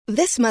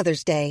This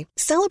Mother's Day,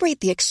 celebrate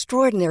the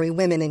extraordinary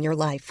women in your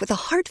life with a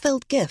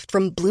heartfelt gift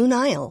from Blue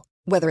Nile.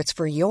 Whether it's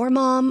for your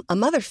mom, a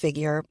mother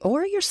figure,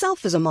 or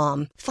yourself as a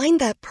mom, find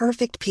that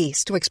perfect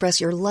piece to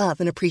express your love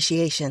and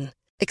appreciation.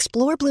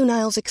 Explore Blue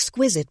Nile's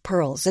exquisite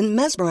pearls and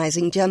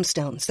mesmerizing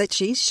gemstones that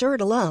she's sure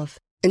to love.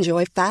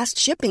 Enjoy fast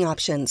shipping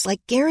options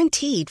like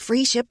guaranteed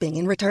free shipping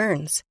and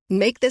returns.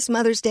 Make this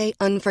Mother's Day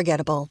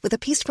unforgettable with a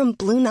piece from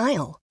Blue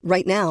Nile.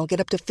 Right now, get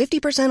up to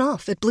 50%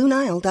 off at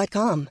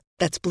BlueNile.com.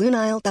 That's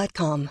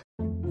BlueNile.com.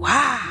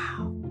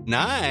 Wow.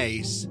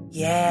 Nice.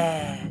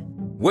 Yeah.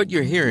 What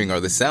you're hearing are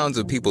the sounds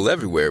of people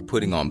everywhere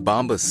putting on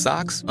Bombas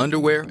socks,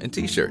 underwear, and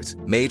T-shirts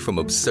made from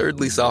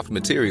absurdly soft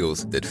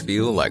materials that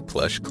feel like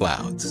plush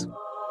clouds.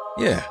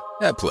 Yeah,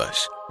 that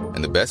plush.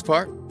 And the best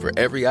part? For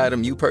every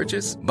item you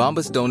purchase,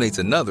 Bombas donates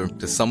another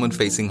to someone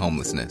facing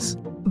homelessness.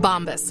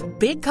 Bombas.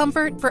 Big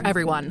comfort for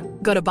everyone.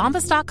 Go to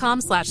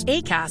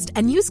bombas.com/ACAST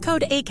and use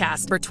code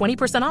ACAST for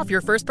 20% off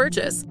your first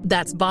purchase.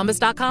 That's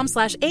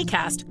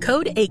bombas.com/ACAST.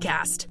 Code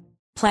ACAST.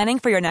 Planning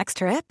for your next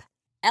trip?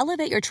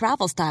 Elevate your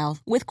travel style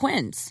with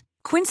Quince.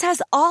 Quince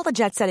has all the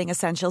jet-setting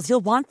essentials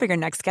you'll want for your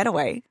next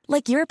getaway,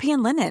 like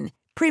European linen,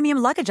 premium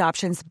luggage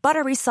options,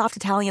 buttery soft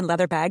Italian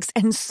leather bags,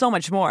 and so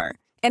much more.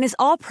 And is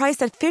all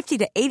priced at 50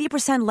 to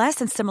 80% less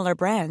than similar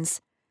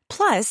brands.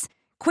 Plus,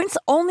 Quince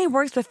only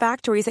works with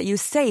factories that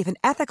use safe and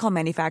ethical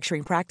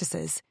manufacturing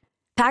practices.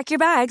 Pack your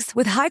bags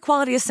with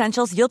high-quality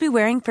essentials you'll be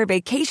wearing for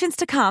vacations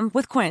to come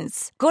with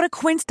Quince. Go to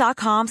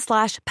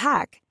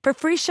quince.com/pack for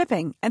free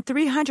shipping and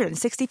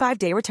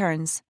 365-day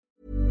returns.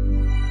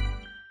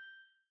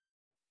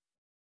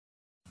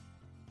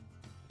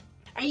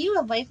 Are you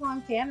a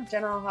lifelong fan of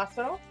General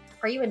Hospital?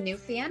 Are you a new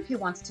fan who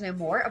wants to know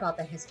more about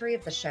the history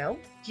of the show?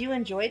 Do you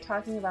enjoy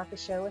talking about the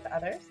show with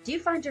others? Do you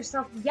find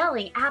yourself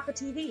yelling at the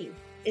TV?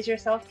 Is your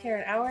self-care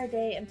an hour a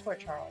day in Port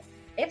Charles?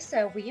 If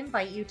so, we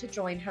invite you to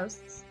join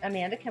hosts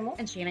Amanda Kimmel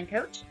and Shannon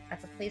Coach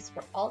at the place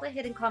where all the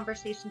hidden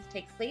conversations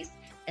take place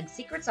and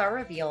secrets are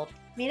revealed.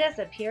 Meet us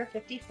at Pier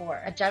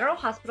 54, a General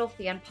Hospital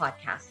fan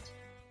podcast.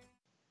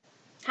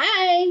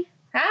 Hi.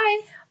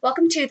 Hi.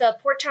 Welcome to the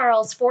Port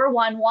Charles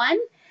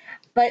 411.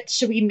 But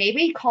should we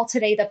maybe call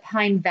today the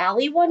Pine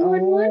Valley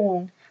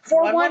 111?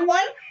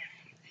 411?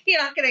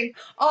 You're not getting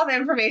all the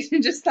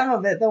information, just some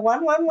of it. The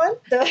 111?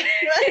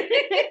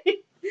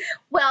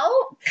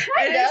 Well,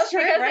 kind of.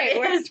 True, right.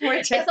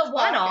 It's a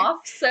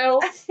one-off,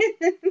 so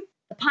the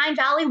Pine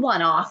Valley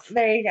one-off.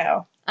 There you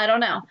go. I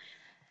don't know.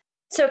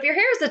 So if you're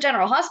here as a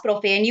General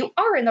Hospital fan, you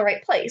are in the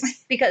right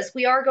place because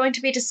we are going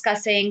to be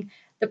discussing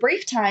the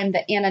brief time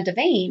that Anna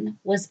Devane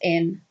was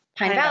in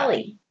Pine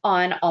Valley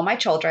on All My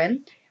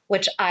Children,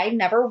 which I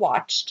never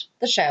watched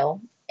the show.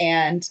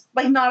 And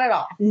like, not at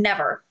all.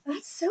 Never.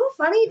 That's so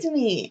funny to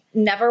me.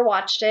 Never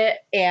watched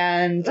it.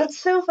 And that's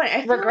so funny.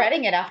 I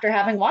regretting it after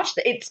having watched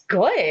it. It's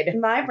good.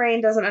 My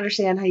brain doesn't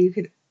understand how you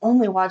could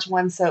only watch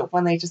one soap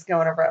when they just go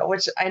in a row,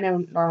 which I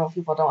know normal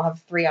people don't have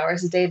 3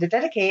 hours a day to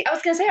dedicate. I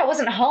was going to say I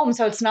wasn't home,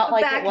 so it's not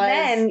like back it was.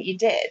 then you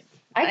did.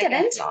 I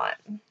didn't. Not.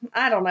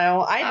 I don't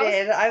know. I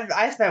did.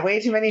 I spent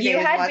way too many days. You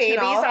had babies.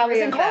 I was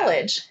in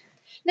college.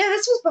 No,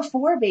 this was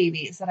before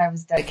babies that I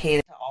was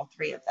dedicated to all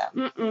three of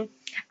them.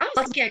 I was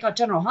lucky I got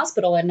General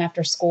Hospital in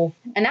after school.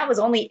 And that was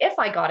only if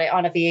I got it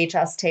on a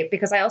VHS tape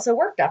because I also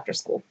worked after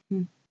school.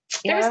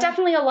 There was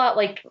definitely a lot,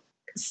 like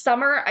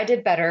summer I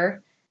did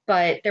better,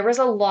 but there was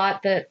a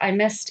lot that I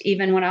missed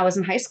even when I was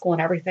in high school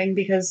and everything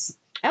because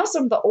I also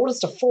am the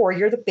oldest of four.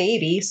 You're the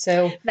baby,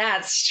 so.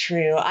 That's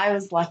true. I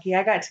was lucky.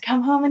 I got to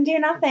come home and do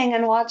nothing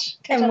and watch.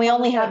 And we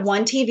only had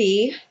one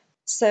TV.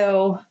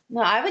 So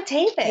no, I would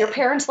tape it. Your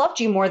parents loved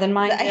you more than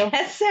mine do. I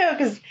guess so,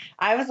 because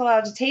I was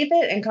allowed to tape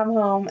it and come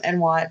home and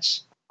watch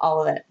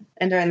all of it.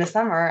 And during the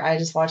summer, I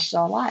just watched it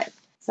all live.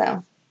 So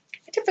I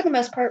did for the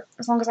most part,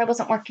 as long as I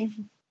wasn't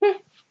working.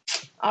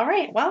 All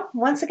right. Well,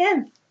 once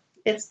again,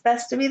 it's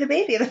best to be the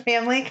baby of the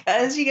family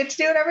because you get to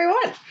do whatever you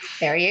want.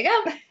 There you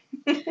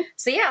go.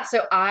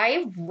 So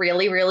I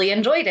really, really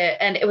enjoyed it.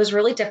 And it was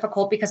really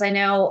difficult because I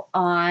know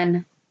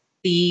on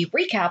the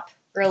recap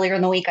earlier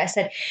in the week, I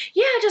said,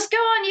 yeah, just go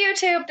on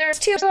YouTube. There's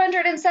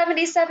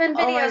 277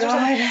 videos. Oh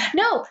my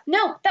God.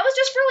 No, that was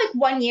just for like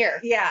 1 year.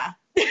 Yeah.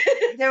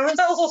 There was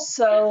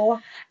so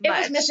much. It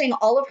was missing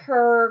all of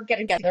her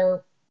getting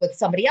together with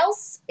somebody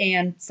else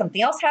and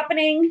something else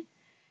happening.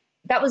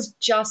 That was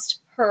just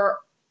her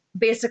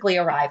basically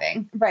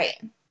arriving. Right.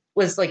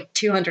 Was like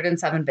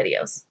 207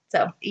 videos.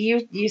 So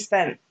you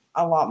spent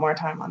a lot more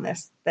time on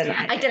this than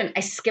I did. I didn't.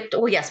 I skipped.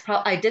 Well, yes,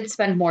 I did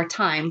spend more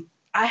time.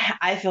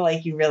 I feel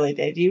like you really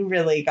did. You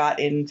really got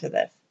into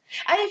this.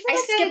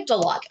 I skipped a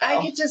lot, though.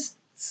 I could just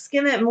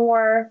skim it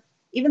more,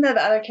 even though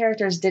the other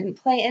characters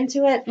didn't play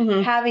into it.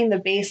 Having the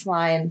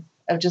baseline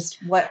of just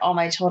what All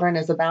My Children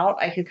is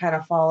about, I could kind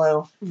of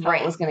follow how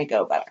it was going to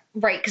go better.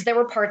 Right, because there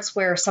were parts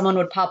where someone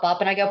would pop up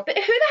and I go, but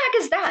who the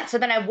heck is that? So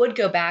then I would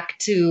go back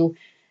to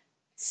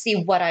see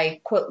what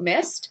I, quote,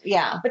 missed.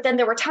 Yeah. But then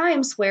there were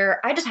times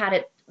where I just had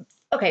it,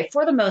 okay,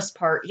 for the most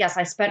part, yes,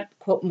 I spent,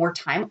 quote, more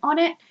time on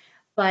it.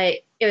 but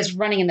it was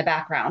running in the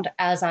background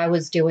as I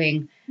was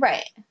doing.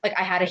 Right. Like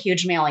I had a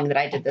huge mailing that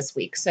I did this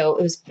week. So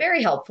it was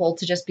very helpful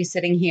to just be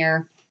sitting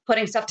here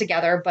putting stuff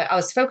together, but I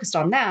was focused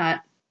on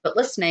that, but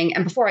listening.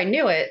 And before I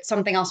knew it,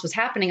 something else was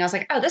happening. I was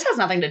like, oh, this has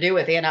nothing to do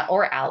with Anna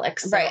or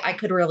Alex. So I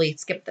could really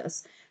skip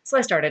this. So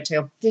I started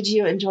to. Did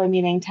you enjoy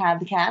meeting Tad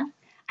the cat?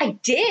 I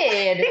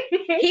did.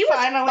 He was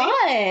fun.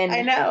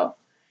 I know.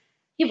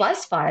 He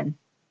was fun.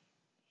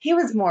 He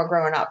was more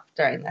grown up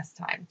during this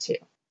time, too.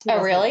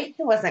 Really?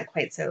 He wasn't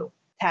quite so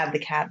Tad the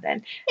cat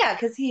then. Yeah,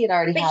 because he had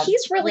already But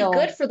he's really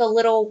good for the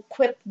little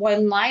quip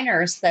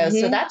one-liners, though.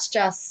 So that's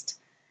just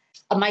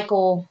a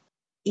Michael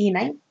E.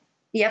 Knight.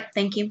 Yep,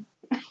 thank you.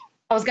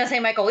 I was going to say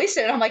Michael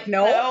Easton. I'm like,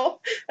 no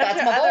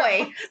that's my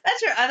boy.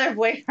 That's your other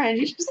boyfriend.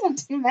 You just have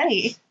too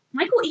many.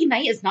 Michael E.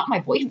 Knight is not my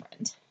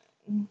boyfriend.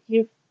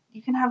 You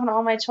can have an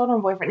All My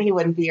Children boyfriend. He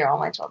wouldn't be your All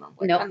My Children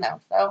boyfriend,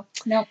 though. So,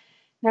 nope.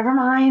 Never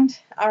mind.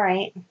 All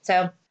right.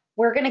 So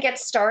we're going to get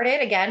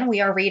started. Again,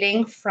 we are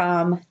reading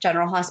from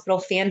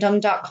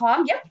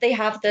generalhospitalfandom.com. Yep, they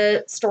have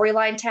the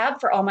storyline tab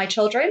for All My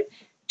Children,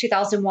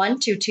 2001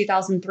 to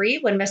 2003,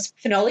 when Miss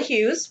Finola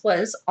Hughes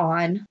was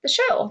on the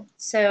show.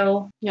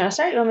 So you want to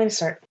start? You want me to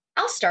start?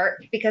 I'll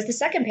start because the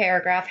second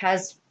paragraph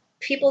has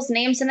people's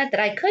names in it that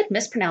I could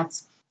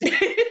mispronounce.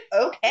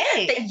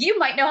 Okay. That you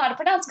might know how to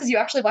pronounce because you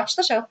actually watched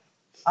the show.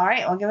 All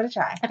right, we'll give it a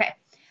try. Okay.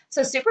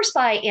 So super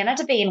spy Anna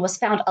Devane was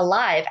found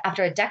alive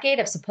after a decade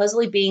of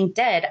supposedly being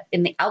dead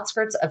in the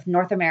outskirts of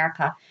North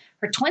America.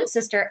 Her twin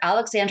sister,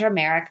 Alexandra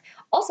Merrick,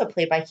 also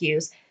played by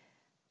Hughes,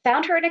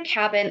 found her in a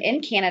cabin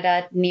in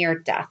Canada near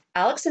death.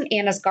 Alex and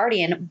Anna's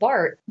guardian,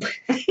 Bart,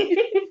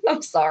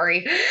 I'm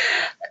sorry,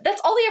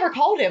 that's all they ever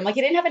called him. Like,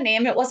 he didn't have a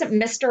name. It wasn't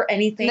Mr.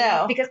 anything.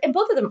 No. And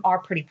both of them are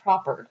pretty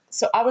proper.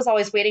 So I was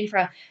always waiting for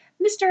a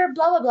Mr.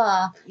 blah, blah,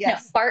 blah.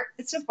 Yes. No, Bart.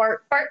 It's just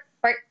Bart. Bart.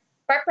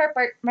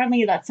 Remind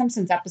me of that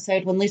Simpsons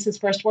episode when Lisa's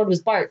first word was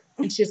Bart.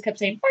 And she just kept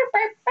saying, Bart,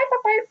 Bart, Bart,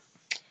 Bart, Bart.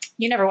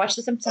 You never watched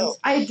The Simpsons? Oh,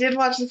 I did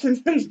watch The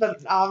Simpsons,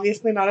 but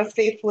obviously not as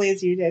faithfully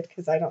as you did,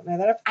 because I don't know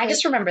that episode. I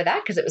just remember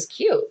that because it was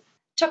cute.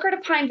 Took her to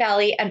Pine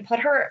Valley and put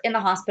her in the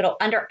hospital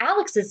under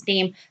Alex's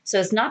name so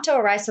as not to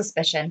arouse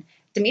suspicion.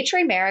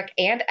 Dimitri Merrick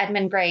and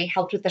Edmund Gray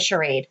helped with the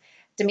charade.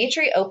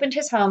 Dimitri opened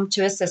his home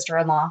to his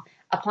sister-in-law.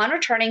 Upon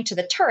returning to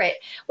the turret,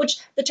 which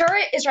the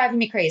turret is driving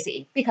me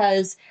crazy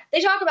because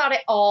they talk about it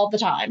all the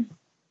time.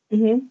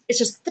 Mm-hmm. It's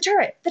just the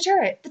turret, the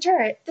turret, the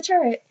turret, the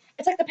turret.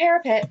 It's like the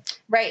parapet,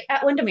 right,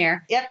 at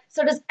Windermere. Yep.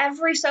 So does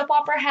every soap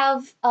opera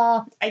have,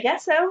 I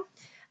guess so,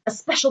 a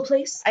special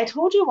place? I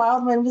told you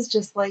Wild Wind was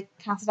just like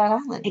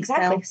Castledine Island.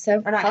 Exactly.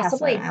 So or not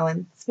possibly. Castledine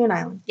Island. Spoon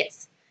Island.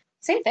 Yes.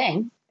 Same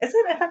thing. Is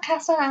it? I thought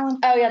Castledine Island.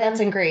 Oh, yeah, that's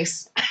in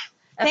Greece.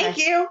 Thank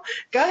you.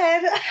 Go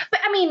ahead.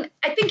 But, I mean,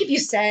 I think if you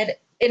said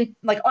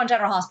on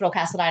General Hospital,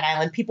 Castledine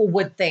Island, people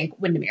would think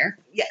Windermere.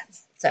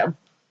 Yes. So...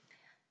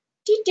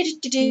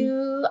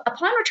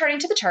 Upon returning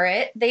to the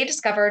turret, they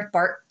discovered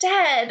Bart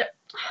dead.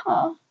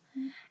 Oh.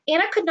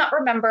 Anna could not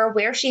remember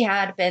where she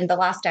had been the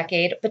last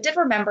decade, but did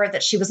remember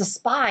that she was a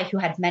spy who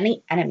had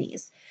many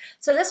enemies.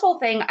 So this whole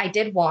thing I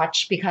did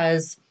watch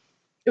because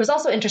it was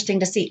also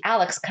interesting to see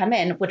Alex come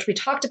in, which we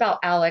talked about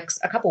Alex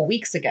a couple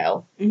weeks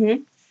ago.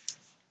 Mm-hmm.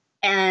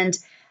 And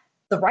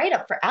the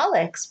write-up for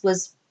Alex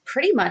was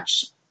pretty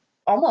much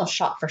almost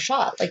shot for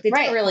shot. Like, they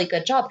did a really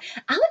good job.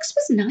 Alex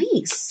was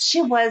nice.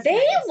 She was. They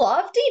nice.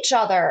 loved each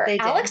other. They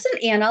did. Alex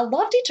and Anna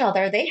loved each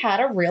other. They had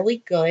a really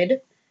good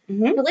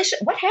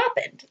relationship. What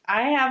happened?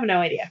 I have no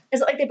idea.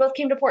 Is it like they both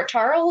came to Port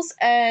Charles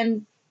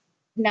and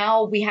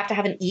now we have to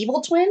have an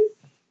evil twin?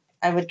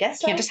 I would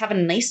guess so. Can't just have a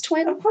nice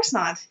twin? Of course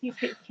not. You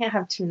can't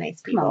have two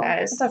nice people. Come on,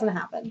 guys. It doesn't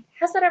happen.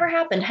 Has that ever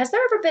happened? Has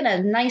there ever been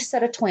a nice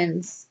set of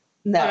twins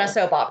No. on a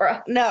soap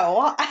opera?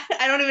 No.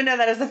 I don't even know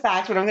that as a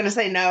fact, but I'm going to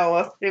say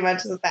no pretty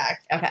much as a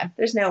fact. Okay.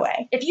 There's no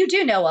way. If you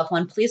do know of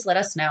one, please let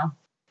us know.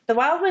 The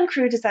Wild Wind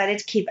crew decided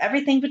to keep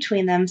everything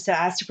between them so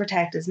as to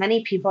protect as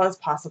many people as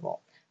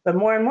possible. But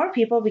more and more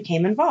people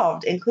became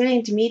involved,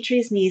 including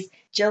Dimitri's niece,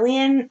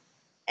 Jillian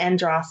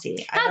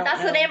Andrassi.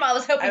 That's the name I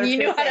was hoping you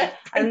knew how to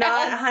pronounce. I'm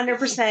not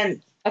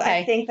 100%. Okay.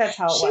 I think that's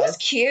how it was. She was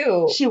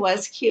cute. She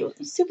was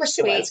cute. Super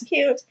sweet. She was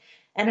cute.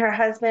 And her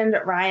husband,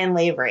 Ryan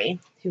Lavery,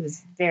 who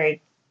was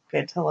very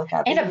good to look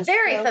at. And a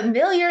very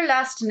familiar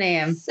last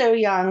name. So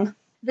young.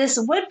 This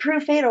would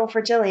prove fatal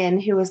for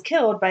Jillian, who was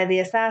killed by the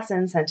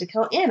assassin sent to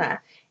kill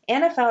Anna.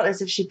 Anna felt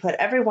as if she put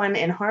everyone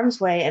in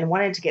harm's way and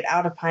wanted to get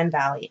out of Pine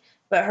Valley.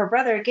 But her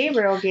brother,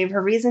 Gabriel, gave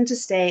her reason to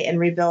stay and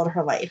rebuild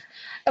her life.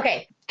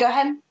 Okay. Go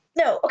ahead.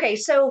 No, okay,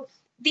 so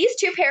these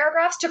two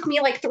paragraphs took me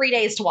like 3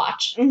 days to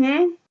watch.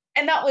 Mm-hmm.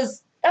 And that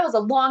was a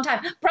long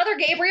time. Brother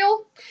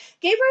Gabriel,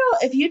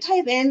 if you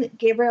type in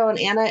Gabriel and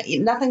Anna,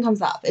 nothing comes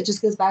up. It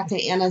just goes back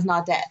to Anna's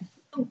not dead.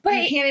 but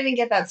You can't even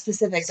get that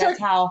specific. That's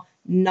how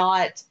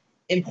not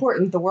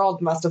important the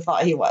world must have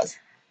thought he was.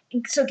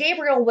 so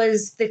Gabriel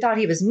they thought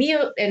he was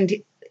mute, and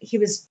he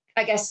was,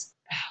 I guess,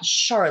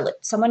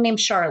 someone named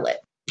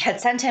Charlotte had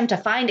sent him to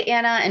find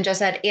Anna and just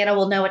said, Anna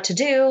will know what to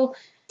do.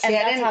 See,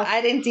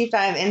 I didn't deep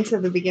dive into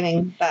the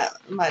beginning that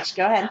much.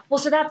 Go ahead. Well,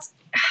 so that's,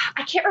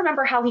 I can't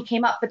remember how he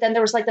came up, but then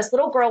there was like this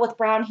little girl with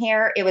brown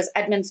hair. It was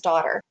Edmund's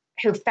daughter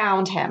who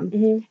found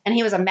him, and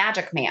he was a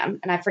magic man.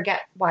 And I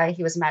forget why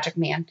he was a magic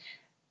man,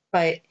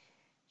 but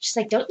she's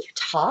like, don't you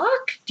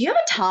talk? Do you have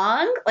a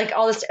tongue? Like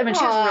all this. I mean,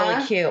 she was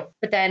really cute.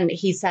 But then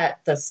he set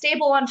the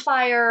stable on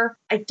fire.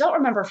 I don't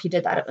remember if he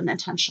did that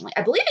intentionally.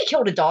 I believe he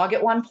killed a dog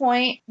at one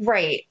point.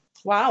 Right.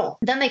 Wow.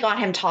 Then they got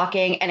him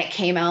talking, and it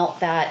came out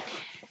that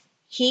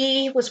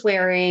he was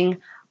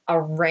wearing a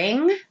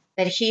ring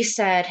that he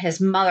said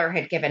his mother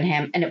had given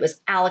him, and it was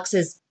Alex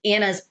and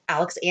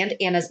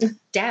Anna's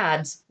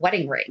dad's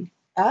wedding ring.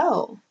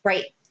 Oh.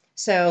 Right.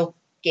 So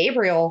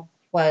Gabriel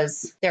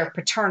was their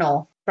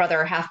paternal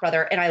brother, half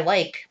brother, and I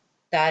like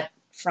that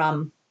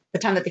from the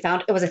time that they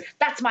found it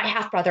that's my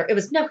half brother. It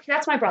was, no,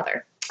 that's my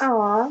brother.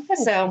 Oh.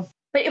 So,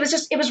 but it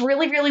was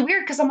really, really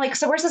weird because I'm like,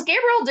 so where's this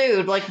Gabriel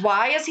dude? Like,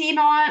 why is he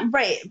not?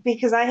 Right,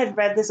 because I had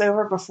read this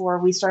over before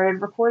we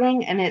started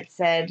recording, and it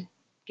said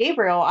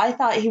Gabriel. I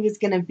thought he was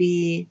going to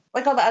be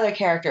like all the other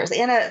characters.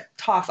 Anna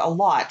talks a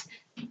lot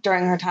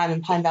during her time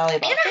in Pine Valley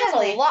about Anna has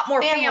a lot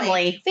more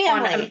family.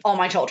 On All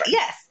My Children.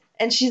 Yes,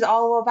 and she's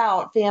all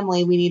about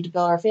family. We need to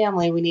build our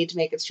family. We need to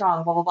make it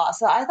strong, blah, blah, blah.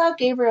 So I thought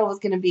Gabriel was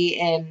going to be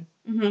in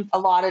a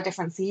lot of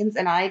different scenes,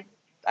 and I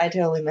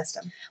totally missed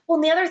him. Well,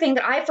 and the other thing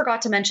that I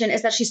forgot to mention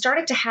is that she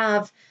started to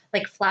have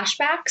like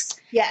flashbacks.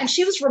 Yeah. And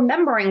she was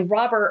remembering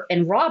Robert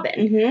and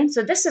Robin.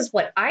 So this is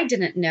what I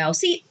didn't know.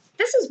 See,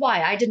 this is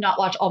why I did not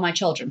watch All My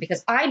Children,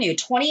 because I knew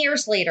 20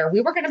 years later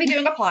we were going to be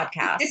doing a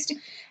podcast.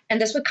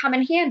 And this would come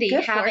in handy,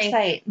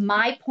 having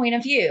my point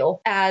of view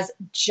as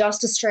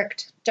just a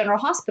strict General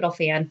Hospital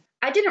fan.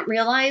 I didn't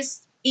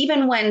realize,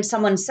 even when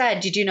someone said,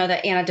 did you know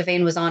that Anna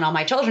Devane was on All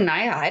My Children?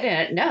 I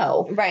didn't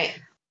know. Right.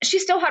 She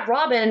still had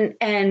Robin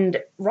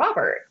and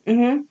Robert.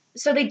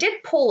 So they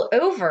did pull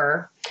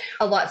over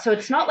a lot. So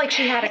it's not like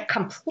she had a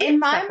complete In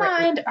my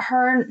mind,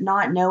 her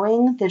not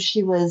knowing that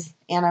she was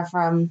Anna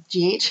from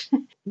GH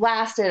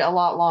lasted a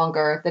lot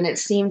longer than it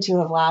seemed to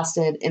have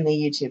lasted in the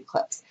YouTube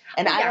clips.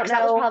 And I don't know.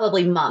 That was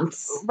probably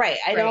months. Right.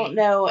 I don't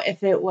know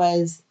if it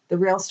was the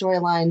real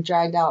storyline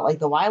dragged out like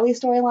the Wiley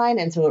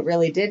storyline, and so it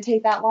really did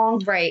take that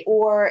long. Right.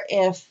 Or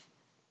if,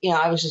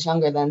 I was just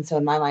younger then, so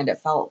in my mind it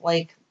felt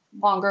like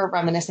longer,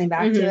 reminiscing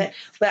back to it.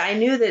 But I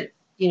knew that,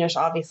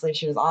 obviously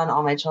she was on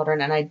All My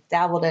Children, and I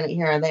dabbled in it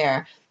here and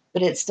there,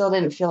 but it still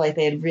didn't feel like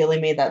they had really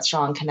made that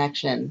strong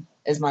connection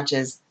as much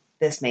as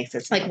this makes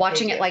it. Like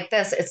watching it like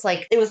this, it's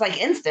like... It was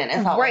like instant.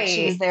 It felt like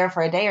she was there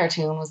for a day or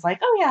two and was like,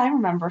 oh yeah, I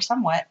remember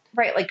somewhat.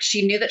 Right. Like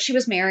she knew that she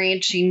was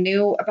married. She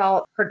knew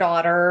about her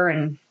daughter,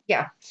 and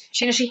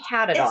she knew she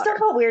had a daughter. It still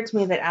felt weird to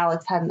me that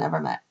Alex hadn't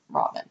ever met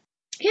Robin.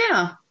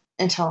 Yeah.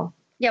 Until...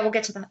 Yeah, we'll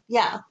get to that.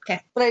 Yeah.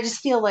 Okay. But I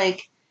just feel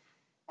like,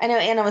 I know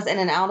Anna was in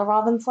and out of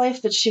Robin's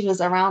life, but she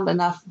was around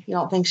enough. You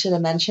don't think she'd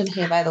have mentioned,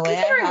 hey, by the way,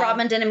 considering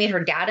Robin didn't meet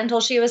her dad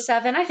until she was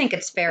 7, I think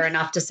it's fair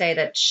enough to say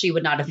that she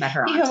would not have met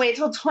her aunt. You can wait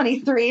till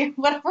 23,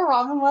 whatever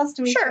Robin was,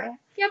 to meet her. Sure.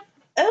 Yep.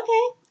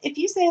 Okay, if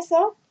you say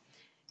so.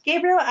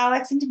 Gabriel,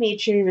 Alex, and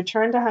Dimitri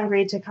returned to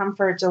Hungary to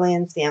comfort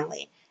Jillian's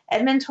family.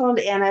 Edmund told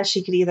Anna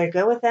she could either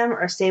go with them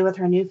or stay with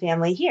her new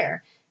family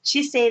here.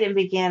 She stayed and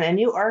began a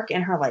new arc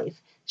in her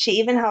life. She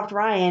even helped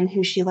Ryan,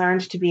 who she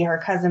learned to be her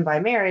cousin by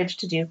marriage,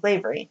 to do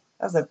slavery.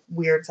 That was a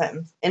weird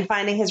sentence. In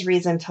finding his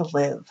reason to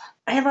live.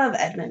 I love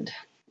Edmund.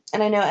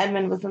 And I know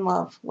Edmund was in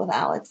love with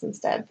Alex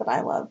instead, but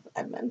I love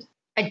Edmund.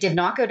 I did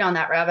not go down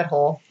that rabbit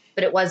hole,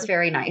 but it was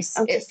very nice.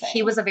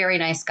 He was a very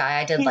nice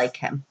guy. I did like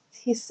him.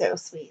 He's so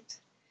sweet.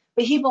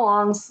 But he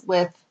belongs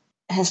with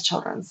his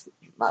children's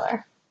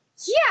mother.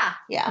 Yeah.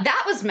 Yeah.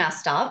 That was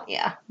messed up.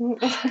 Yeah.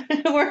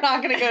 We're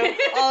not going to go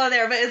all in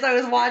there, but as I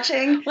was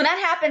watching... When that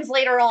happens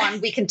later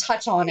on, we can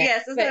touch on it.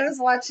 Yes, I was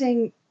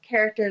watching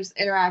characters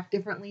interact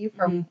differently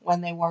from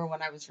when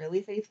I was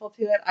really faithful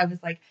to it. I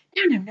was like,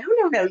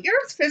 no, you're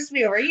supposed to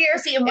be over here.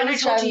 See, and when I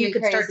told you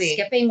could start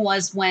skipping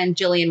was when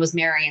Jillian was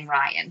marrying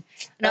Ryan.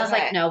 And I was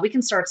like, no, we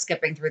can start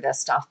skipping through this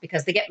stuff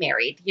because they get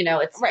married.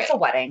 It's a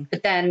wedding.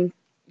 But then,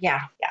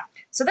 yeah.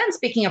 So then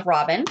speaking of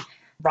Robin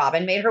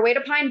made her way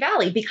to Pine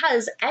Valley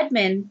because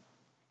Edmund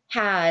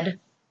had...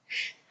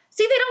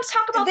 See, they don't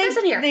talk about this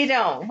in here. They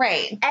don't,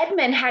 right.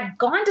 Edmund had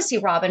gone to see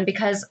Robin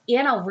because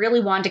Anna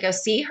really wanted to go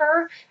see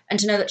her and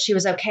to know that she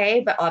was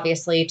okay, but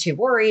obviously too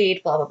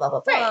worried, blah, blah, blah, blah,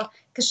 blah.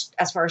 Because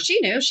as far as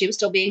she knew, she was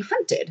still being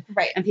hunted.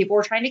 Right. And people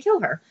were trying to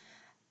kill her.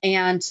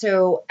 And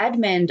so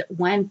Edmund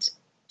went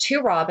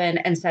to Robin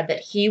and said that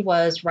he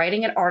was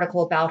writing an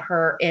article about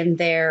her in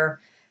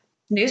their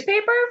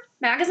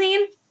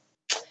magazine.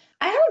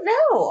 I don't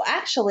know,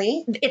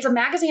 actually. It's a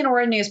magazine or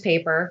a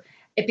newspaper.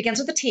 It begins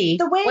with a T.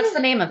 What's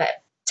the name of it?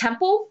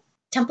 Templeton?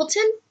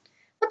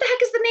 What the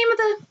heck is the name of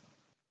the...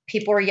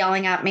 People are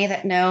yelling at me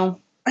that no.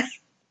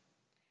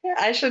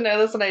 I should know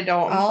this and I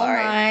don't. I'm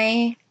sorry.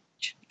 My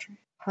Children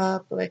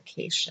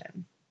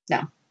publication.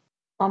 No.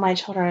 All My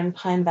Children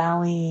Pine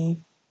Valley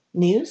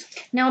News?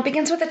 No, it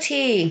begins with a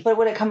T. But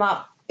would it come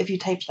up if you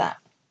typed that?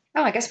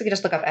 Oh, I guess we could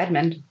just look up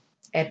Edmund.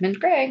 Edmund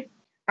Gray.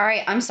 All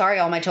right, I'm sorry,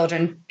 All My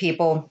Children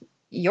people.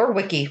 Your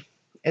wiki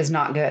is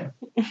not good.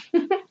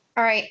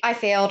 All right, I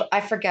failed.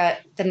 I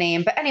forget the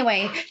name. But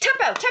anyway,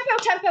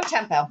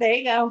 Tempo. There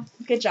you go.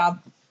 Good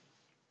job.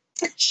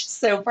 She's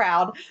so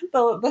proud.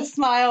 The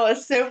smile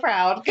is so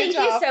proud. Good Thank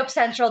job. you,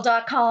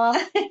 SoapCentral.com.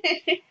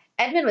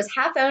 Edmund was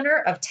half owner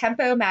of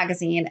Tempo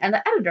magazine and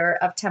the editor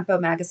of Tempo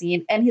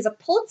magazine, and he's a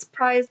Pulitzer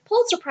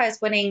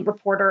Prize winning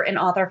reporter and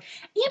author,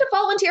 and a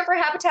volunteer for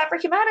Habitat for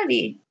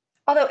Humanity.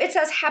 Although it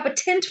says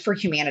Habitant for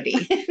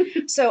Humanity.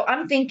 So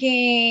I'm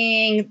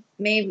thinking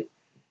maybe,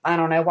 I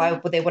don't know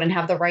why they wouldn't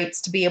have the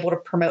rights to be able to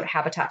promote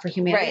Habitat for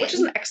Humanity, which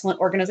is an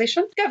excellent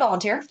organization. Go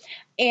volunteer.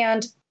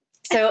 And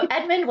so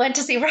Edmund went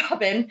to see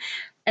Robin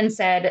and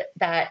said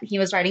that he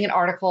was writing an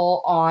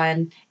article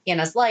on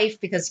Anna's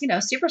life because,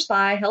 super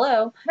spy,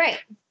 hello. Right.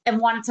 And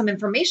wanted some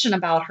information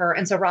about her.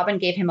 And so Robin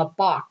gave him a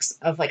box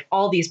of like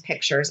all these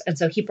pictures. And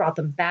so he brought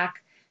them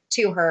back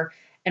to her.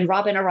 And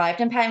Robin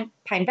arrived in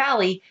Pine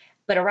Valley,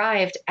 but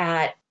arrived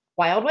at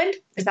Wildwind.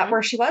 Is that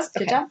where she was?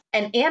 Good job.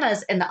 And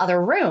Anna's in the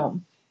other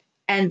room.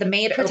 And the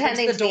maid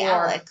Pretending opens the door. to be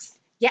Alex.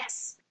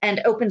 Yes.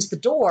 And opens the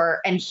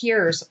door and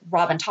hears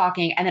Robin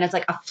talking. And then it's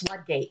like a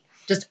floodgate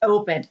just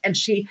opened. And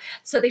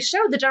so they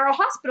showed the General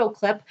Hospital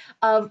clip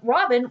of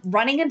Robin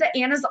running into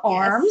Anna's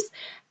arms.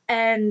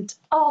 And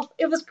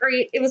it was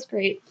great. It was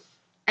great.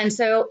 And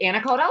so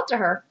Anna called out to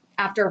her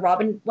after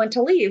Robin went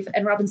to leave.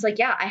 And Robin's like,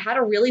 yeah, I had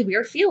a really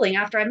weird feeling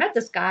after I met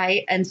this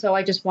guy. And so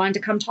I just wanted to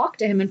come talk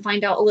to him and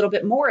find out a little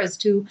bit more as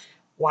to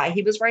why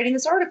he was writing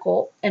this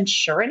article. And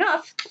sure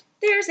enough,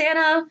 there's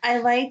Anna. I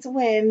liked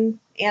when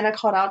Anna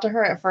called out to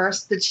her at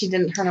first that she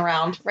didn't turn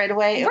around right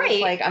away. It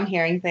was like, I'm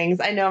hearing things.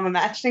 I know I'm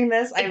imagining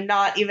this. I'm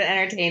not even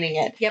entertaining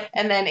it. Yep.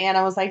 And then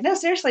Anna was like, no,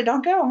 seriously,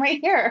 don't go. I'm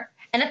right here.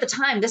 And at the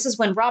time, this is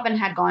when Robin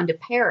had gone to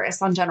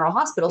Paris on General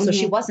Hospital. So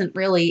she wasn't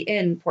really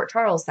in Port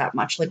Charles that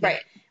much.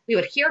 Like we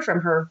would hear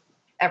from her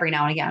every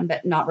now and again,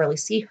 but not really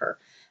see her.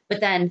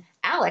 But then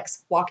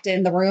Alex walked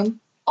in the room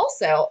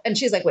also. And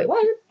she's like, wait,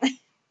 what?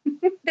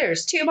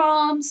 There's two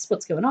moms.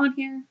 What's going on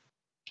here?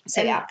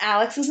 So and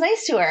Alex was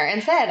nice to her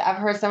and said, I've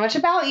heard so much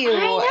about you. I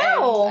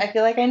know. And I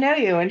feel like I know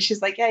you. And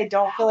she's like, yeah, I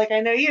don't feel like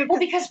I know you. Well,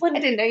 because when I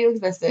didn't know you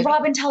existed.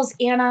 Robin tells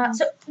Anna,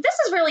 so this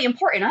is really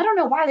important. I don't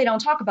know why they don't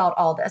talk about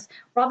all this.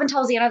 Robin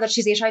tells Anna that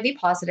she's HIV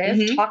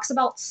positive, talks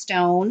about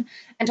Stone,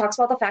 and talks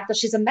about the fact that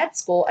she's in med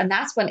school. And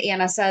that's when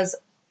Anna says,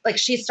 like,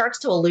 she starts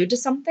to allude to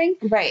something.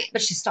 Right.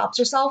 But she stops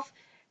herself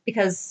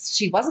because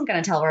she wasn't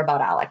going to tell her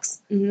about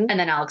Alex. And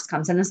then Alex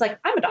comes in and is like,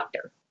 I'm a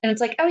doctor. And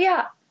it's like, oh,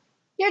 yeah.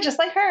 You're just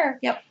like her.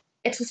 Yep.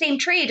 It's the same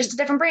tree, just a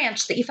different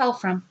branch that you fell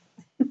from.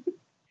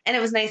 And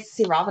it was nice to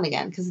see Robin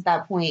again, because at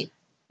that point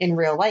in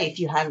real life,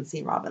 you hadn't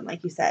seen Robin,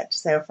 like you said.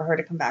 So for her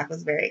to come back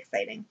was very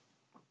exciting.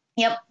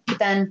 Yep. But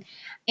then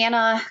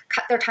Anna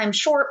cut their time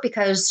short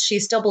because she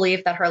still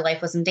believed that her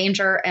life was in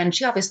danger, and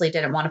she obviously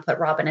didn't want to put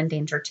Robin in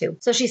danger too.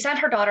 So she sent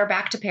her daughter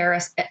back to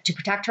Paris to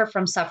protect her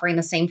from suffering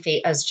the same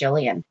fate as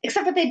Jillian.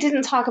 Except that they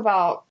didn't talk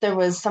about there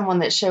was someone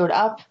that showed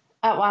up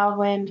at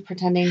Wildwind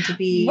pretending to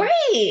be...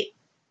 Right.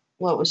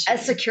 What was she? A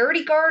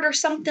security guard or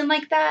something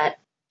like that.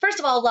 First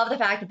of all, love the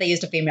fact that they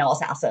used a female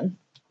assassin.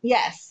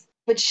 Yes.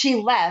 But she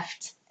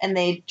left and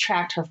they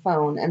tracked her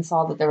phone and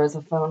saw that there was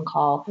a phone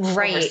call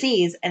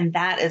overseas. And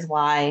that is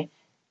why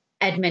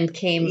Edmund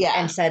came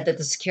and said that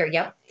the security,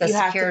 have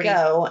to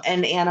go.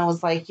 And Anna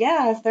was like,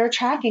 yeah, if they're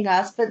tracking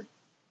us, but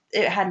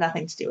it had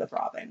nothing to do with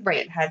Robin.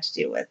 Right. It had to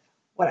do with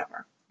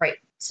whatever. Right.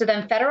 So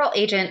then federal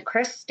agent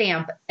Chris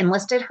Stamp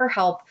enlisted her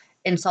help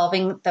in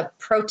solving the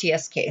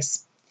Proteus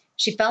case.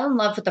 She fell in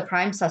love with the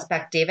prime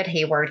suspect, David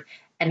Hayward,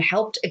 and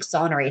helped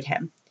exonerate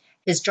him.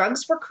 His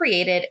drugs were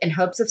created in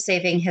hopes of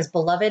saving his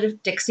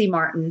beloved Dixie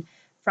Martin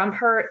from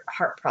her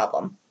heart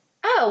problem.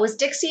 Oh, was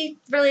Dixie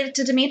related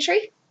to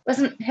Dimitri?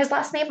 Wasn't his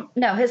last name?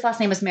 No, his last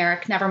name was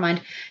Merrick. Never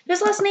mind.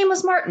 His last name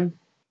was Martin.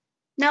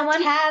 No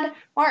one? Tad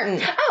Martin.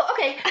 Oh,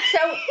 okay. So,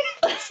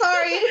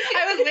 sorry.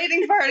 I was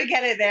waiting for her to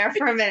get it there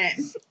for a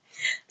minute.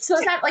 So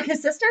is that like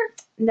his sister?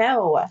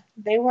 No,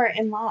 they were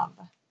in love.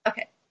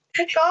 Okay.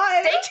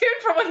 God. Stay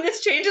tuned for when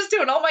this changes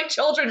to an All My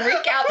Children recap. You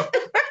don't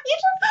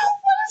know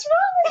what is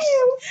wrong with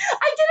you.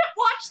 I didn't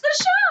watch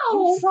the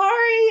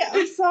show.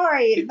 I'm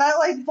sorry. That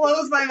like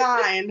blows my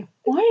mind.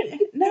 What?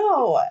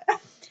 No. I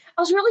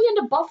was really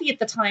into Buffy at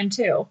the time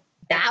too.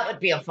 That would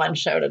be a fun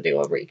show to do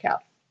a recap.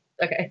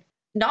 Okay.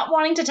 Not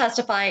wanting to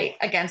testify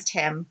against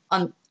him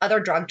on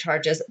other drug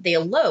charges, they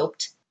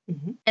eloped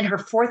in her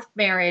fourth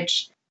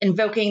marriage,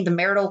 invoking the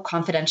marital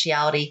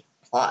confidentiality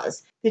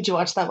clause. Did you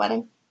watch that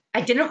wedding? I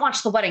didn't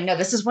watch the wedding. No,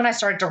 this is when I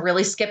started to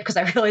really skip because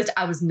I realized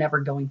I was never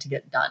going to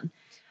get done.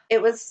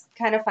 It was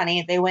kind of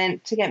funny. They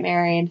went to get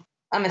married.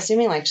 I'm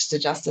assuming like just a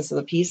justice of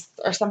the peace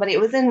or somebody. It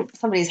was in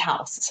somebody's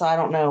house, so I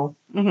don't know,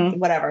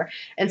 whatever.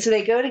 And so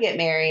they go to get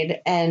married,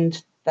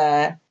 and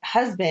the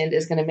husband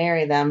is going to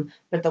marry them,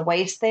 but the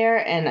wife's there,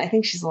 and I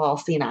think she's a little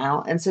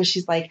senile. And so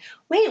she's like,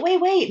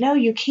 wait. No,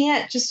 you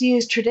can't just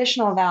use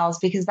traditional vows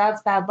because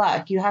that's bad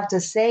luck. You have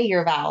to say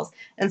your vows.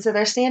 And so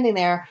they're standing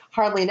there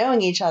hardly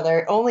knowing each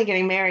other, only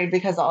getting married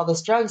because of all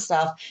this drug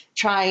stuff,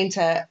 trying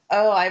to,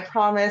 I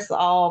promise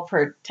I'll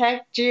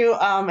protect you.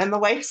 And the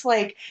wife's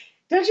like,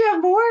 Don't you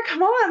have more?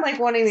 Come on, like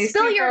wanting these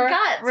Spill super your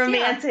guts,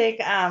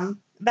 romantic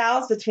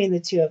vows between the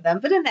two of them.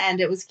 But in the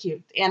end, it was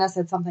cute. Anna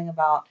said something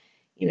about,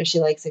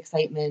 she likes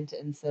excitement,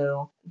 and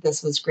so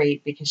this was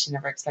great because she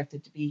never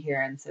expected to be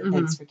here, and so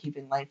thanks for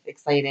keeping life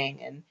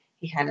exciting. And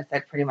he kind of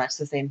said pretty much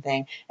the same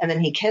thing. And then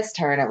he kissed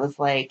her, and it was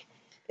like,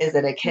 is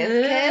it a kiss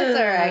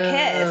or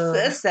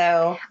a kiss?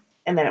 So,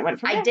 and then it went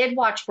from there. I did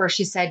watch where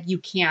she said you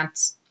can't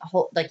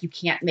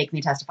make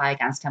me testify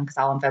against him because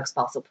I'll invoke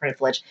spousal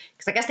privilege.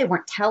 Because I guess they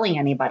weren't telling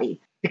anybody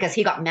because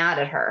he got mad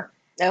at her.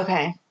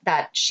 Okay.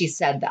 That she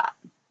said that.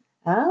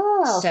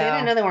 Oh, so I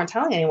didn't know they weren't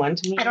telling anyone.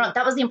 To me, I don't know.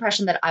 That was the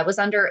impression that I was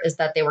under, is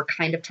that they were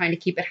kind of trying to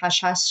keep it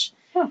hush hush,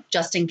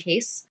 just in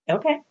case.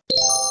 Okay.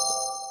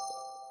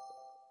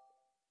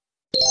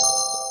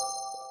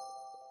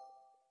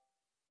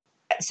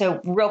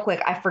 So real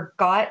quick, I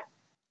forgot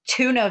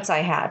 2 notes I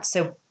had.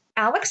 So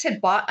Alex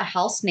had bought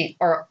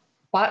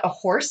a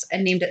horse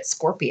and named it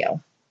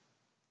Scorpio.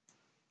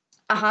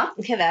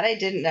 Okay, that I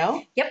didn't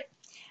know. Yep.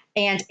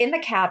 And in the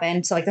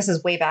cabin, so like this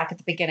is way back at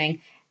the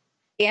beginning,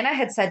 Anna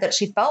had said that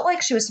she felt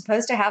like she was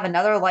supposed to have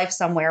another life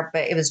somewhere,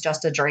 but it was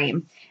just a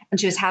dream. And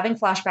she was having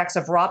flashbacks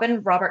of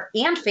Robin, Robert,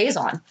 and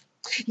Faison.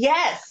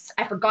 Yes.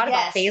 I forgot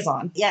about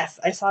Faison. Yes,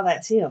 I saw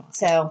that too.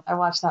 So I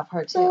watched that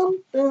part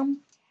too. Boom.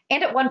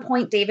 And at one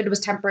point, David was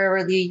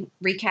temporarily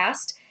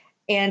recast.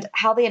 And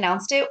how they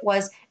announced it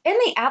was, in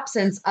the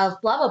absence of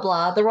blah, blah,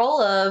 blah, the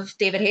role of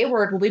David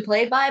Hayward will be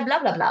played by blah,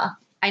 blah, blah.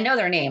 I know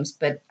their names,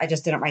 but I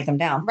just didn't write them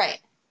down. Right.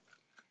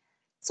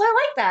 So I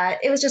like that.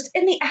 It was just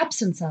in the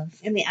absence of.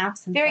 In the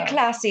absence Very of.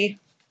 classy.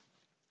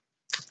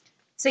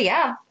 So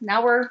yeah,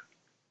 now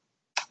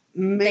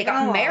they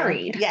got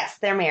married. Yes,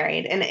 they're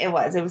married. And it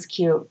was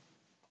cute.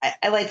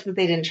 I liked that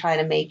they didn't try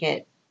to make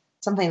it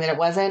something that it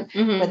wasn't,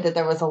 but that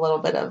there was a little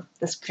bit of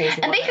this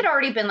crazy. And they had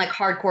already been like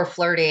hardcore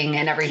flirting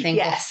and everything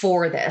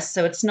before this.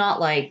 So it's not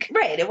like.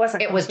 Right. It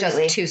wasn't. It was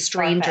just 2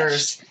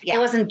 strangers. Yeah. It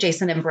wasn't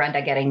Jason and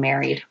Brenda getting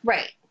married.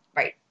 Right.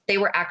 Right. They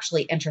were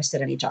actually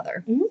interested in each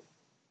other. Mm-hmm.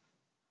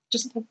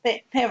 Just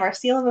they have our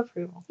seal of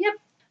approval. Yep.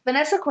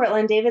 Vanessa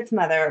Cortland, David's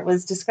mother,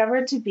 was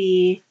discovered to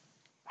be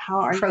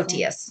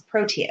Proteus.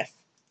 Proteus.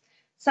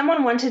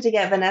 Someone wanted to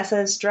get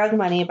Vanessa's drug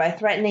money by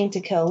threatening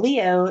to kill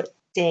Leo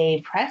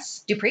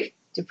Dupree.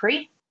 Why do they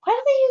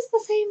use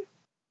the same?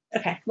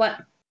 Okay. What?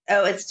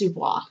 Oh, it's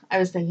Dubois. I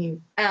was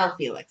thinking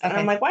Felix. Okay. And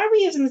I'm like, why are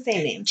we using the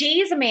same name?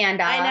 Jeez,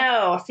 Amanda. I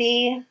know.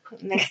 See?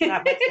 Mixing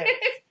up.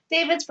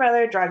 David's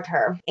brother drugged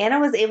her. Anna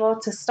was able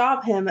to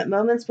stop him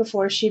moments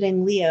before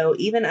shooting Leo,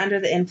 even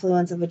under the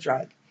influence of a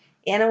drug.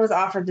 Anna was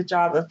offered the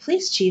job of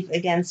police chief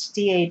against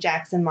DA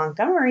Jackson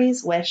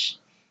Montgomery's wish.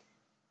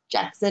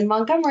 Jackson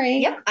Montgomery.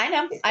 Yep, I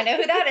know. I know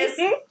who that is.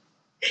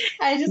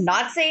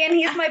 Not saying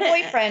he's my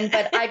boyfriend,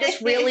 but I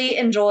just really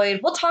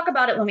enjoyed. We'll talk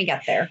about it when we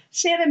get there.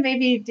 Shannon may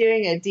be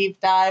doing a deep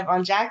dive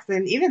on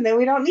Jackson, even though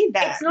we don't need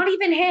that. It's not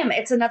even him.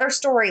 It's another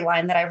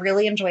storyline that I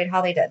really enjoyed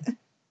how they did.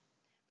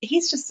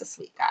 He's just a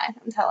sweet guy,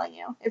 I'm telling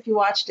you. If you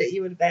watched it,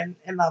 you would have been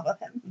in love with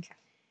him.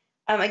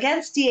 Okay.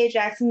 Against D.A.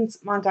 Jackson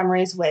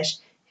Montgomery's wish,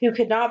 who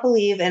could not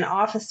believe an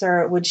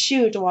officer would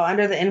shoot while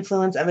under the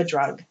influence of a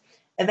drug.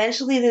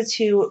 Eventually, the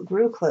two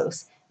grew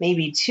close,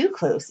 maybe too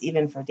close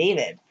even for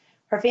David.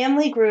 Her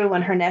family grew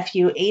when her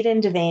nephew,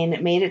 Aidan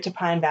Devane, made it to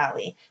Pine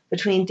Valley.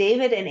 Between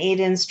David and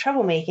Aidan's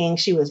troublemaking,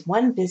 she was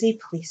one busy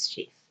police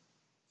chief.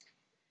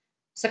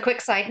 So quick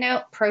side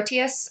note,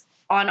 Proteus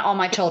on All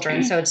My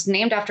Children. So it's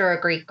named after a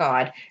Greek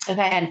god.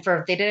 Okay. And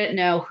they didn't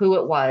know who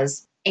it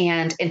was.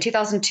 And in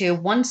 2002,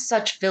 one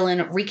such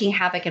villain wreaking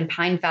havoc in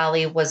Pine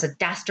Valley was a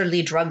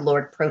dastardly drug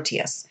lord,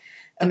 Proteus.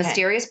 The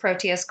mysterious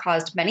Proteus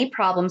caused many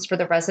problems for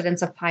the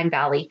residents of Pine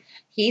Valley.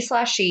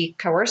 He/she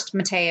coerced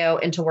Mateo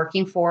into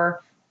working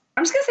for,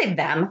 I'm just going to say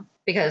them,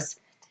 because,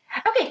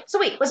 okay, so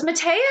wait, was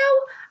Mateo,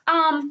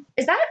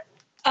 is that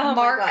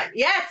Mark? My God.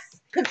 Yes.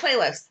 Good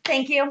playlist.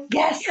 Thank you.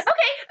 Yes.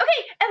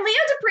 Okay. And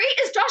Leo Dupree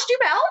is Josh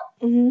Duhamel.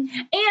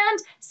 Mm-hmm. And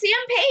Sam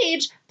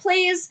Page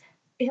plays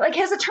like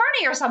his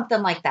attorney or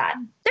something like that.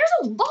 There's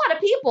a lot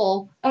of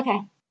people. Okay.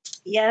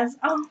 Yes.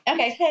 Oh,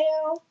 okay.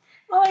 Mateo.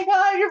 Oh my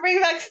God, you're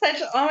bringing back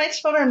such All My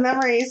Children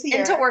memories here.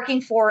 Into working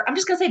for, I'm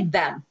just going to say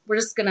them. We're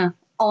just going to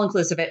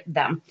all-inclusive it,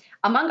 them.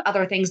 Among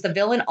other things, the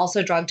villain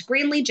also drugged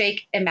Greenlee,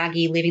 Jake, and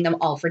Maggie, leaving them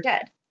all for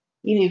dead.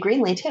 You knew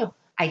Greenlee, too.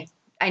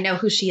 I know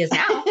who she is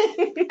now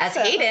as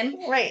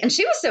Hayden. Right. And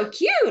she was so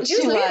cute. She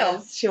was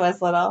little. She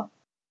was little.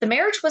 The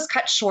marriage was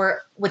cut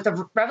short with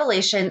the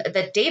revelation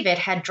that David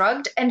had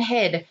drugged and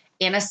hid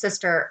Anna's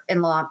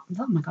sister-in-law.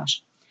 Oh, my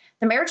gosh.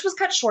 The marriage was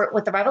cut short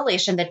with the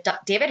revelation that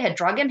David had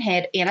drugged and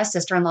hid Anna's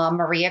sister-in-law,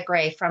 Maria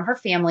Gray, from her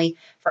family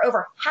for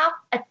over half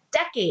a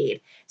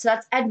decade. So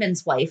that's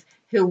Edmund's wife,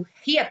 who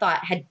he had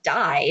thought had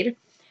died.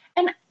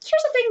 And here's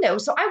the thing, though.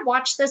 So I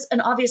watched this,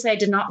 and obviously I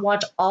did not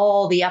watch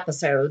all the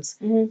episodes.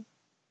 Mm-hmm.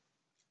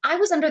 I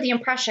was under the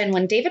impression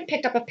when David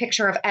picked up a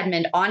picture of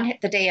Edmund on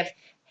the day of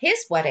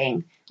his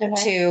wedding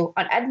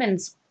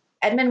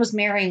Edmund was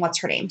marrying, what's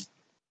her name?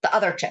 The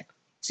other chick.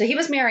 So he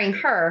was marrying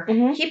her.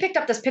 Mm-hmm. He picked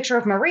up this picture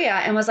of Maria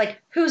and was like,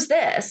 who's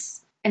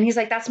this? And he's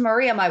like, that's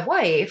Maria, my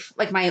wife,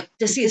 like my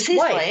deceased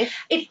wife.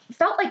 It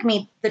felt like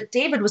me that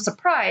David was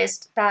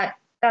surprised that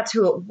that's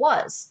who it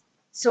was.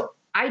 So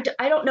I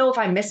don't know if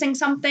I'm missing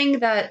something,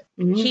 that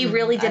he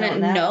really didn't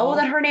know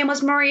that her name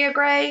was Maria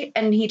Gray,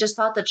 and he just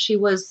thought that she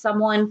was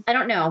someone. I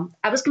don't know.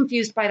 I was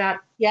confused by that.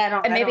 Yeah,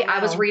 and maybe I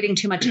was reading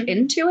too much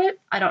into it.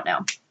 I don't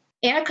know.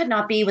 Anna could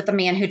not be with the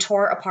man who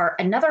tore apart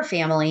another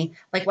family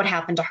like what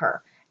happened to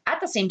her. At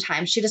the same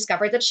time, she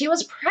discovered that she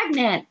was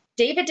pregnant.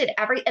 David did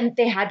and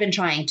they had been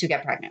trying to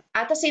get pregnant.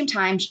 At the same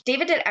time,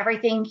 David did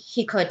everything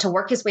he could to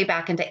work his way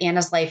back into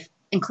Anna's life,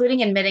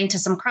 including admitting to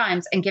some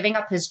crimes and giving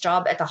up his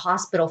job at the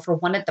hospital for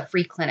one at the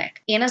free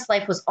clinic. Anna's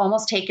life was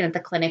almost taken at the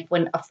clinic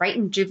when a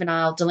frightened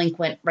juvenile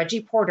delinquent,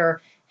 Reggie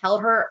Porter,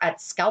 held her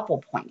at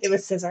scalpel point. It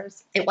was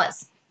scissors. It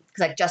was,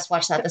 because I just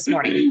watched that this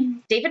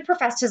morning. David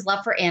professed his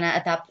love for Anna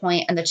at that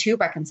point, and the two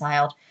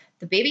reconciled.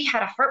 The baby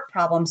had a heart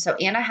problem, so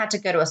Anna had to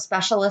go to a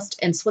specialist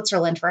in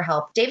Switzerland for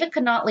help. David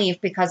could not leave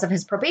because of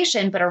his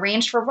probation, but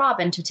arranged for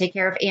Robin to take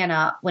care of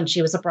Anna when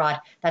she was abroad.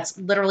 That's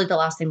literally the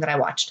last thing that I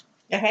watched.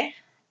 Okay.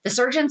 The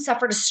surgeon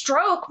suffered a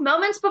stroke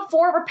moments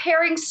before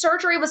repairing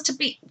surgery was to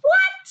be...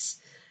 What?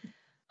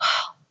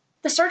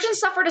 The surgeon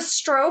suffered a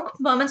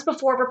stroke moments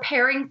before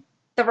repairing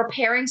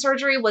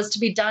surgery was to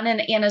be done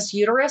in Anna's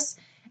uterus,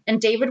 and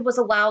David was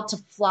allowed to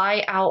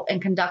fly out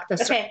and conduct the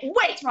surgery. Okay,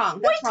 wait,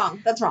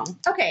 that's wrong.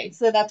 Okay.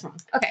 So that's wrong.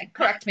 Okay,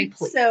 correct me,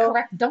 please. So,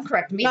 don't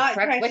correct me, not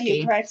correct Wiki.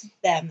 You, correct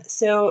them.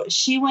 So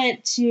she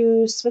went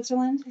to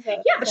Switzerland? Yeah,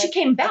 but she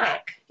came back.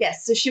 Okay.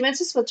 Yes, so she went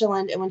to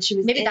Switzerland, and when she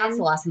was Maybe that's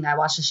the last thing that I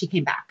watched, is she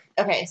came back.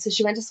 Okay, so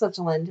she went to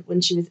Switzerland.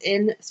 When she was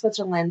in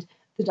Switzerland,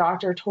 the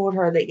doctor told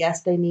her that,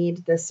 yes, they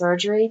need the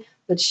surgery,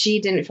 but she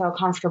didn't feel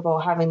comfortable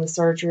having the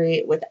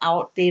surgery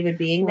without David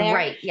being there.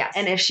 Right, yes.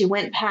 And if she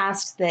went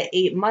past the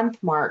 8-month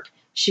mark,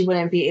 she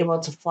wouldn't be able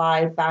to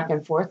fly back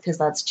and forth because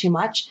that's too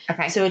much.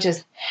 Okay. So it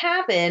just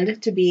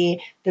happened to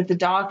be that the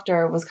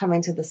doctor was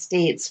coming to the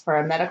States for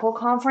a medical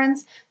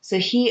conference. So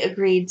he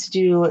agreed to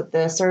do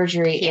the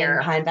surgery Here.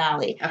 in Pine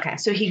Valley. Okay.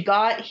 So he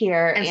got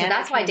here. And so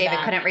that's why David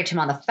couldn't reach him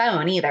on the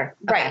phone either.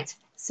 Okay. Right.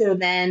 So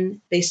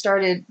then they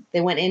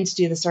went in to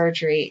do the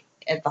surgery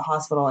at the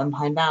hospital in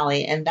Pine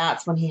Valley, and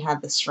that's when he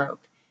had the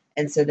stroke.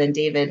 And so then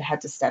David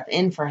had to step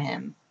in for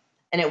him.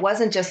 And it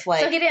wasn't just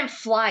like... So he didn't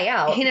fly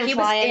out. He didn't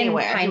fly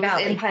anywhere. He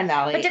was in Pine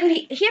Valley. But didn't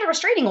he had a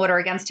restraining order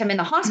against him in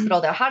the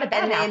hospital, though. How did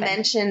that happen? And they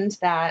mentioned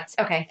that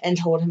and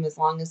told him as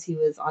long as he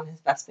was on his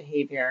best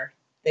behavior,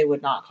 they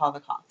would not call the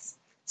cops.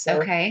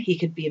 So he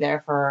could be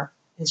there for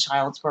his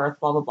child's birth,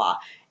 blah, blah, blah.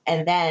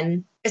 And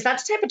then... Is that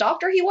the type of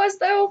doctor he was,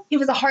 though? He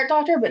was a heart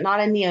doctor, but not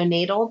a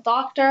neonatal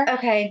doctor.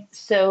 Okay.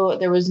 So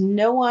there was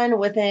no one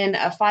within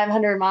a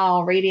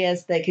 500-mile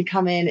radius that could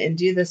come in and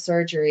do the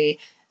surgery.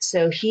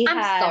 So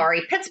I'm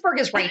sorry.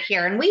 Pittsburgh is right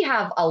here, and we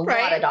have a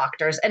lot of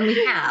doctors, and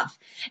we have.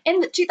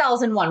 In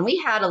 2001, we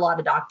had a lot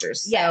of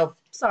doctors. So,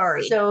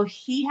 sorry. So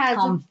he had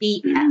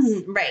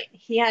BS. Right.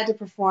 He had to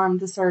perform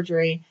the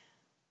surgery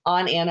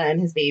on Anna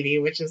and his baby,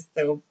 which is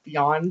so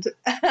beyond.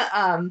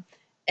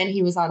 And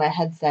he was on a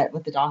headset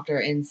with the doctor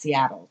in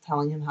Seattle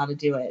telling him how to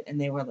do it. And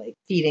they were like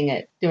feeding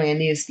it, doing a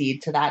news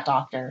feed to that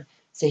doctor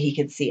so he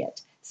could see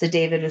it. So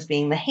David was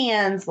being the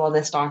hands while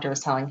this doctor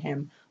was telling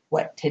him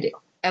what to do.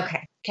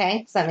 Okay.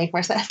 Okay. Does that make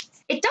more sense?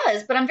 It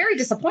does, but I'm very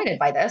disappointed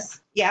by this.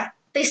 Yeah.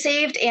 They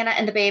saved Anna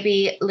and the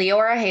baby.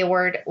 Leora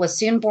Hayward was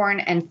soon born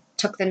and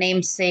took the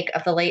namesake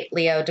of the late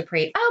Leo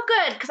Dupree. Oh,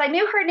 good, because I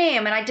knew her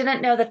name, and I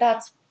didn't know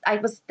I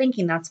was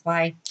thinking that's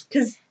why.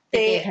 Because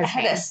they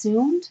had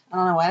assumed, I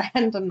don't know why I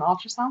hadn't done an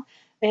ultrasound,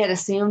 they had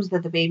assumed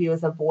that the baby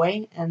was a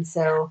boy, and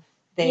so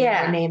they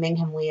were naming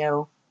him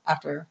Leo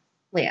after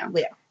Leo.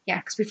 Yeah,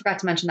 because we forgot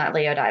to mention that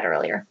Leo died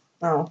earlier.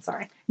 Oh,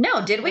 sorry.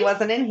 No, did we? It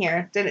wasn't in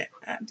here. Did it?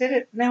 Did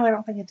it? No, I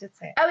don't think it did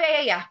say it. Oh,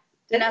 yeah.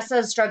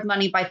 Vanessa's drug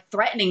money by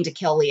threatening to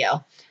kill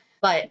Leo.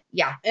 But,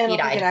 yeah, he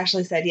died. Think it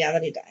actually said,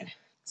 that he died.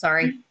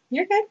 Sorry.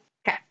 You're good.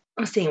 Okay.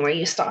 I'm seeing where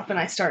you stop and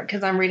I start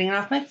because I'm reading it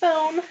off my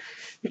phone.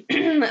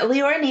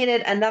 Leora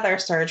needed another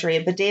surgery,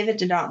 but David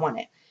did not want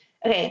it.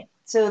 Okay,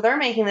 so they're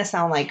making this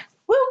sound like,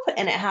 whoop,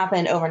 and it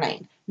happened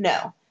overnight.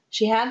 No.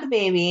 She had the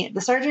baby. The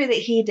surgery that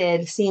he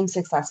did seemed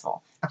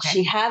successful. Okay.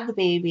 She had the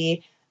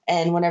baby,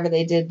 and whenever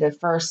they did the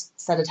first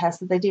set of tests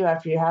that they do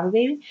after you have a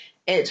baby,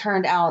 it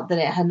turned out that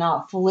it had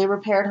not fully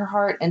repaired her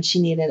heart, and she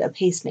needed a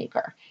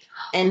pacemaker.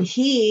 And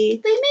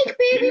they make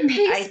baby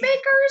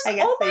pacemakers? I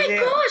guess oh my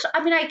gosh.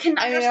 I mean, I can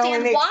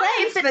understand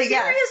why, but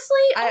seriously?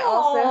 I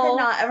also had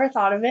not ever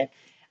thought of it.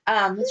 These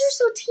are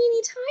so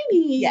teeny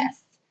tiny.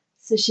 Yes.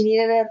 So she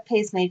needed a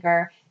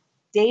pacemaker.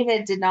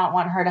 David did not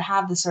want her to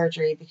have the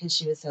surgery because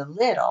she was so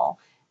little.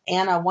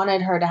 Anna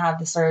wanted her to have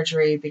the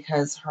surgery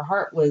because her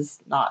heart was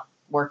not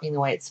working the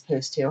way it's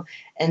supposed to.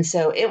 And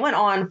so it went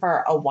on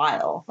for a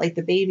while. Like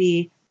the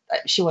baby,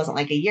 she wasn't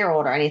like a year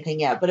old or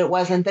anything yet, but it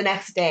wasn't the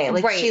next day.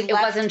 Like right. She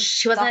wasn't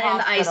in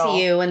the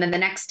ICU, and then the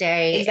next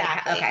day.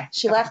 Exactly. Okay.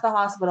 She left the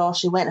hospital.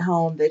 She went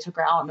home. They took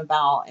her out and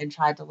about and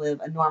tried to live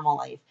a normal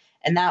life.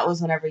 And that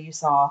was whenever you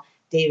saw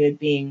David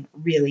being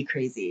really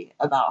crazy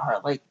about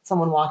her. Like,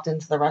 someone walked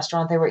into the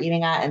restaurant they were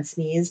eating at and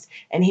sneezed,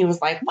 and he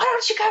was like, why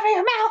don't you cover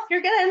your mouth?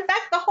 You're going to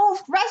infect the whole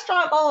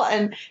restaurant bowl.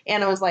 And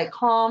Anna was like,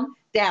 calm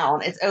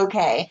down. It's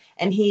okay.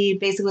 And he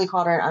basically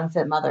called her an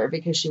unfit mother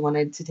because she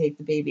wanted to take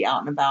the baby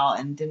out and about,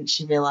 and didn't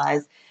she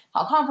realize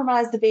how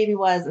compromised the baby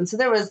was? And so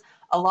there was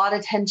a lot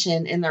of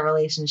tension in their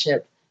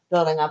relationship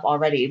building up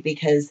already,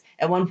 because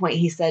at one point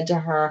he said to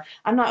her,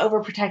 I'm not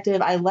overprotective.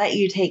 I let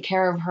you take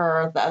care of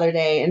her the other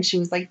day. And she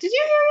was like, did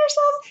you hear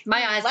yourself?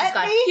 My eyes let just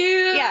got me?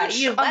 huge. Yeah,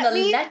 you on let the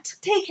me let.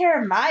 take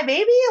care of my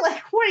baby?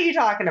 Like, what are you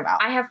talking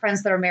about? I have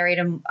friends that are married,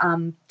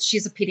 and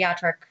she's a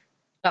pediatric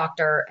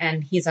doctor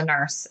and he's a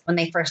nurse. When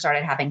they first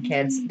started having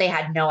kids, they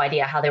had no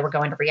idea how they were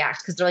going to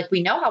react, because they're like,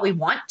 we know how we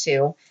want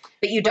to,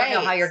 but you don't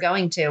know how you're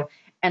going to.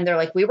 And they're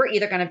like, we were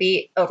either going to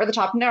be over the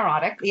top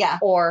neurotic,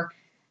 or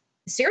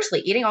seriously,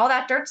 eating all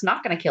that dirt's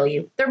not going to kill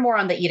you. They're more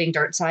on the eating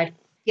dirt side.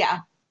 Yeah.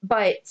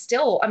 But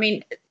still, I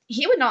mean,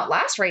 he would not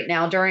last right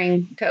now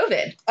during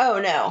COVID. Oh,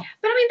 no.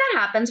 But I mean,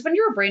 that happens when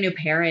you're a brand new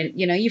parent.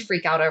 You know, you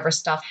freak out over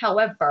stuff.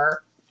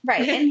 However.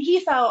 Right. And he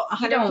felt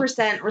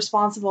 100%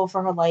 responsible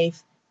for her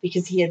life,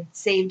 because he had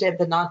saved it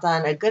but not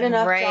done a good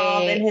enough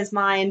job in his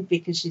mind,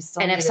 because she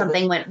still. And if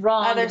something went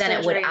wrong, then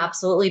it would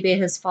absolutely be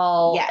his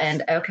fault. Yes.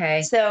 And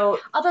okay. So,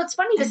 although it's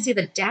funny to see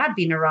the dad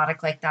be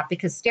neurotic like that,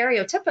 because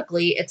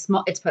stereotypically it's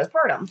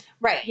postpartum.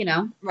 Right. You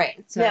know?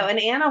 Right. So. No, and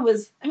Anna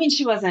was, I mean,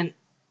 she wasn't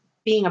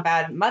being a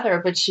bad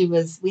mother, but she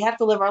was, we have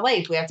to live our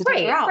life. We have to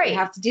take her out. We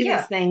have to do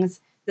these things.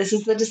 This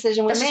is the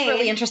decision we made. It's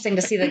really interesting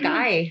to see the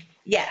guy.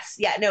 Yes.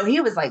 Yeah. No, he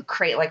was like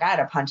crazy. Like, I'd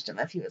have punched him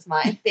if he was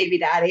my baby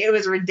daddy. It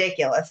was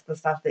ridiculous, the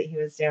stuff that he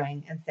was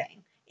doing and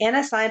saying.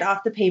 Anna signed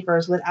off the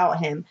papers without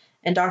him,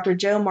 and Dr.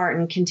 Joe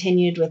Martin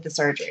continued with the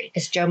surgery.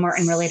 Is Joe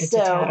Martin related to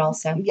Tad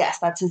also? Yes,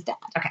 that's his dad.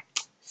 Okay.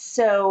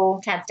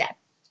 So. Tad's dad.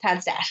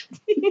 Tad's dad.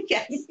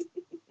 Yes.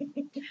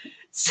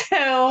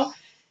 So,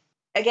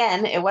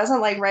 again, it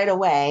wasn't like right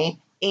away.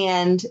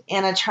 And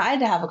Anna tried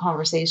to have a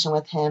conversation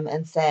with him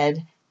and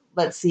said,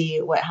 let's see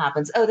what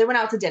happens. Oh, they went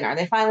out to dinner.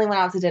 They finally went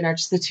out to dinner,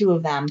 just the two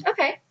of them.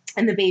 Okay.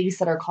 And the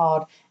babysitter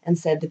called and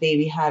said the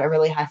baby had a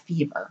really high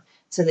fever.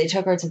 So they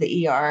took her to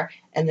the ER,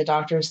 and the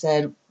doctor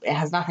said it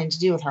has nothing to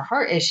do with her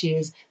heart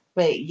issues,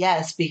 but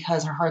yes,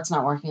 because her heart's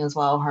not working as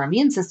well, her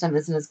immune system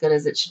isn't as good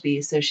as it should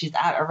be. So she's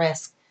at a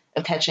risk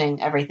of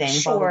catching everything,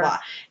 blah, blah, blah.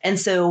 And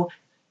so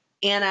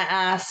Anna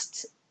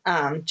asked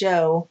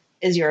Joe,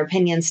 is your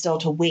opinion still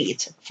to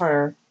wait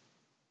for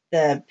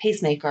the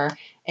pacemaker?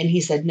 And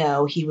he said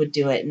no, he would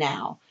do it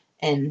now.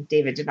 And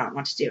David did not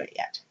want to do it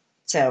yet.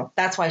 So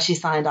that's why she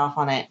signed off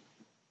on it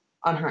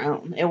on her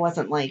own. It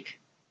wasn't like,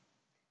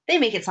 they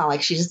make it sound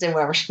like she just did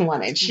whatever she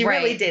wanted. She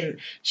really didn't.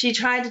 She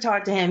tried to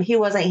talk to him. He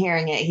wasn't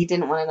hearing it. He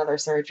didn't want another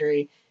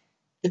surgery.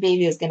 The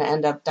baby was going to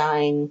end up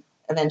dying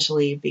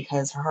eventually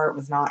because her heart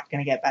was not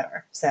going to get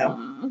better.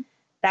 So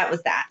that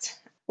was that.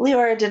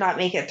 Leora did not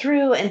make it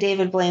through, and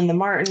David blamed the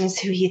Martins,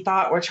 who he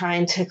thought were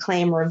trying to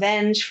claim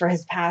revenge for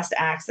his past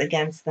acts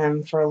against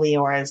them for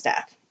Leora's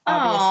death.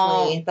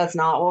 Obviously, that's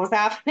not what was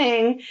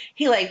happening.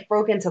 He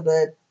broke into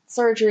the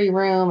surgery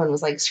room and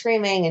was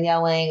screaming and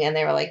yelling, and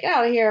they were like, get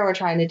out of here, we're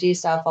trying to do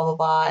stuff, blah blah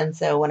blah. And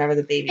so whenever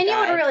the baby died, you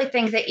would really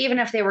think that even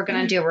if they were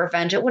going to do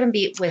revenge, it wouldn't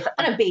be with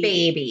a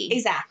baby.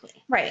 Exactly.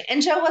 Right.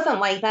 And Joe wasn't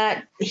like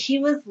that. He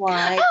was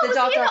like the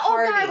Dr. the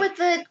Hardy. old guy with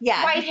the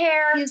white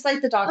hair. He was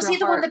like the Dr. Was he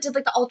the one that did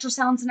the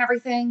ultrasounds and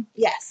everything?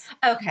 Yes.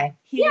 Okay.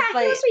 He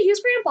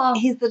was grandpa.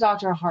 He's the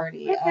Dr.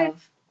 Hardy of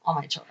All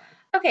My Children.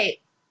 Okay.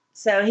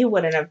 So he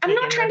wouldn't have taken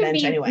I'm not trying to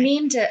be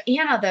mean to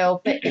Anna,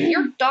 though, but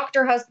your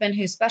doctor husband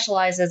who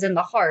specializes in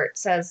the heart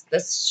says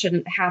this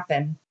shouldn't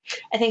happen.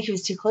 I think he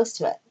was too close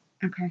to it.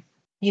 Okay.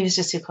 He was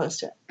just too close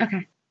to it.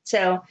 Okay.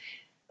 So,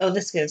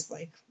 this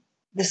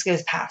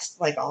goes past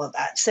all of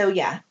that. So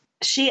yeah,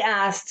 she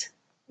asked,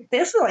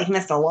 this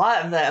missed a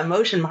lot of the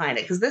emotion behind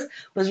it, because this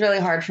was really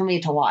hard for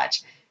me to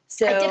watch.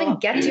 So I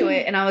didn't get to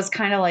it, and I was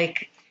kind of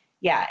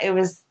yeah, it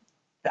was.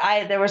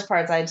 There was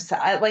parts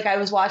I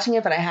was watching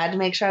it, but I had to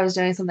make sure I was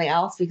doing something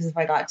else, because if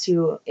I got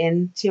too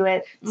into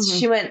it,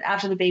 she went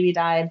after the baby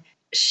died.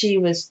 She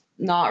was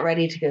not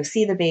ready to go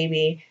see the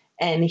baby.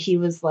 And he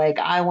was like,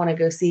 I want to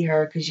go see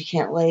her because you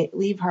can't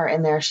leave her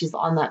in there. She's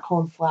on that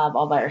cold slab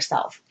all by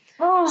herself.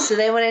 Oh. So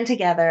they went in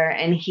together,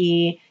 and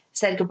he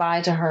said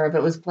goodbye to her,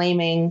 but was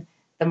blaming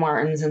the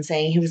Martins and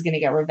saying he was going to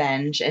get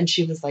revenge. And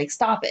she was like,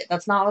 stop it.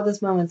 That's not what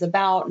this moment's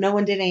about. No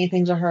one did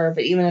anything to her,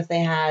 but even if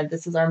they had,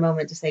 this is our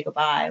moment to say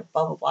goodbye,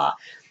 blah, blah, blah.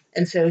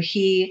 And so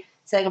he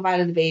said goodbye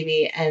to the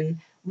baby and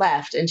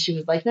left. And she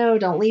was like, no,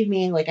 don't leave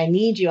me. I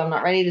need you. I'm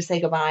not ready to say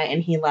goodbye.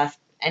 And he left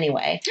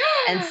anyway.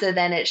 And so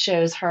then it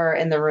shows her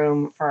in the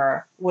room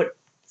for what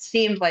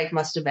seemed like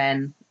must have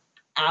been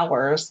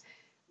hours,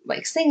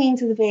 singing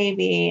to the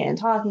baby and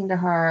talking to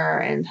her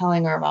and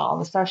telling her about all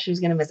the stuff she was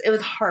going to miss. It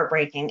was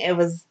heartbreaking. It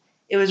was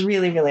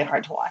really, really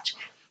hard to watch.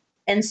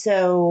 And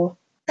so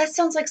that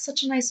sounds like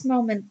such a nice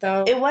moment,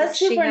 though. It was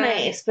super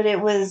nice, but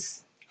it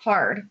was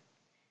hard.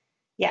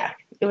 Yeah,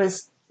 it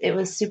was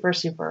super,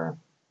 super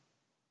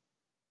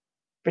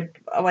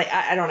like,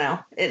 I don't know.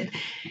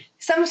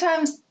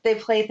 Sometimes they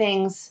play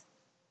things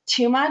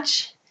too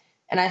much.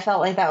 And I felt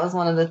like that was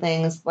one of the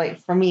things,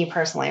 like, for me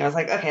personally, I was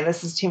like, okay,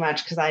 this is too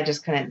much because I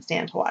just couldn't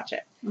stand to watch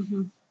it.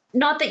 Mm-hmm.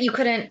 Not that you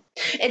couldn't.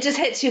 It just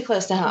hit too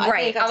close to home.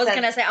 Right. I was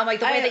going to say, I'm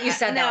like, the way that you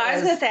said that. No, I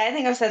was going to say, I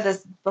think I've said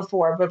this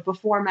before, but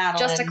before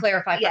Madeline. Just to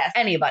clarify for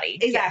anybody.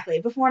 Exactly.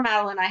 Yeah. Before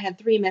Madeline, I had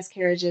 3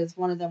 miscarriages.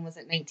 One of them was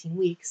at 19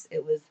 weeks.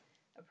 It was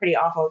a pretty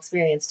awful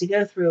experience to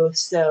go through.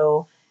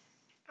 So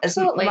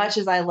Absolutely. As much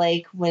as I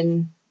like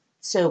when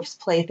soaps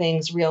play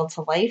things real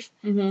to life,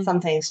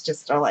 some things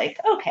just are like,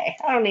 okay,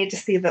 I don't need to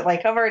see that.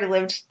 Like, I've already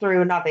lived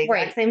through not the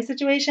exact same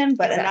situation,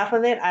 but enough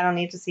of it. I don't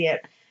need to see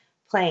it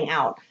playing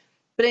out.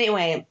 But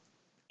anyway,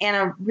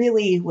 Anna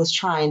really was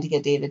trying to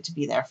get David to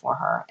be there for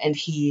her, and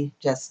he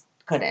just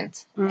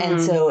couldn't.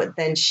 And so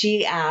then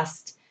she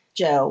asked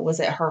Joe, was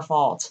it her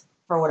fault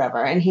for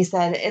whatever? And he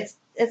said,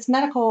 it's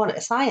medical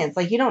science.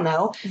 Like, you don't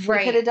know. Right.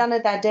 We could have done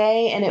it that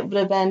day, and it would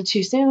have been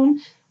too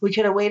soon. We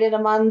could have waited a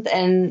month,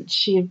 and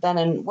she'd been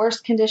in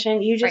worse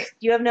condition. You just,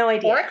 you have no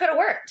idea. Or it could have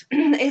worked.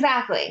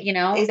 Exactly. You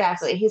know?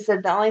 Exactly. He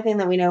said the only thing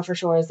that we know for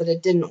sure is that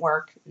it didn't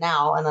work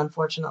now, and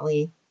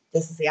unfortunately,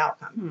 this is the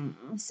outcome.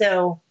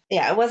 So,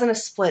 yeah, it wasn't a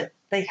split.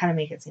 They kind of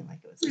make it seem like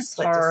it was a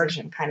split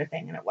decision kind of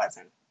thing, and it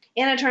wasn't.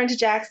 Anna turned to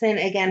Jackson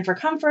again for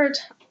comfort.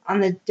 On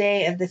the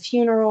day of the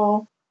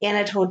funeral,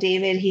 Anna told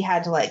David he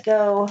had to let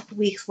go.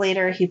 Weeks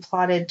later, he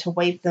plotted to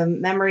wipe the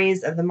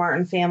memories of the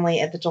Martin family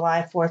at the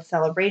July 4th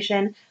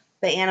celebration,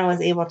 but Anna was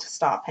able to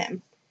stop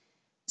him.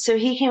 So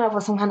he came up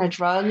with some kind of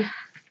drug.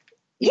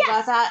 You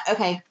got that?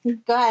 Okay,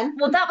 go ahead.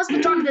 Well, that was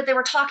the drug that they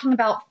were talking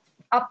about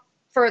up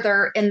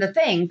further in the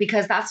thing,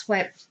 because that's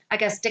what, I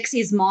guess,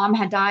 Dixie's mom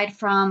had died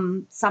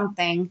from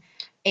something.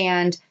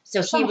 And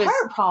so Some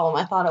heart problem,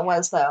 I thought it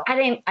was, though.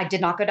 I did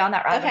not go down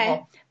that rabbit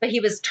hole. But he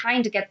was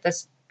trying to get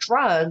this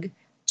drug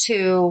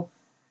to,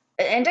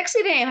 and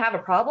Dixie didn't even have a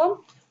problem.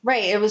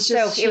 Right. It was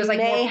just, so it was like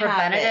more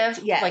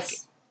preventative. Yes.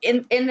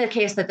 Like in the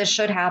case that this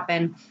should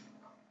happen.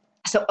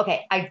 So,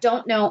 okay, I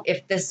don't know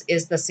if this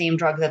is the same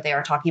drug that they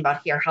are talking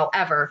about here.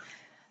 However,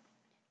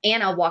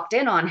 Anna walked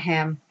in on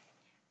him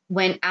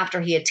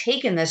after he had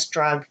taken this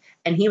drug,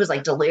 and he was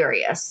like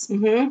delirious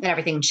and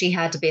everything. She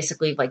had to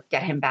basically like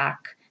get him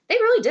back. They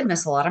really did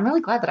miss a lot. I'm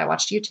really glad that I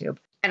watched YouTube.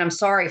 And I'm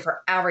sorry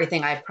for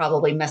everything I've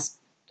probably missed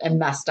and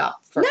messed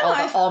up for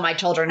all my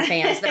children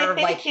fans that are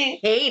like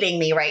hating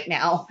me right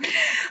now.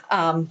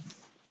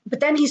 But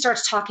then he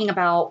starts talking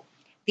about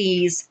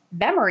these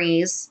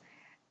memories.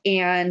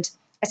 And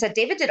I said,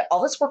 David did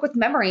all this work with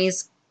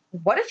memories.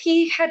 What if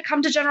he had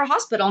come to General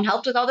Hospital and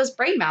helped with all this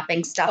brain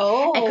mapping stuff?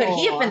 Oh. And could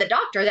he have been the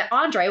doctor that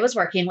Andre was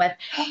working with?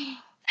 That would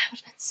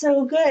have been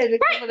so good.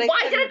 Right.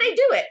 Why didn't they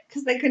do it?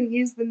 Because they couldn't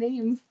use the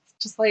names.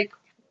 Just like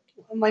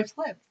on my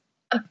flip.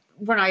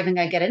 We're not even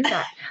going to get into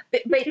that.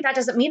 But that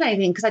doesn't mean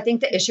anything, because I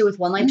think the issue with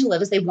One Life to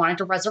Live is they wanted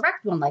to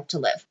resurrect One Life to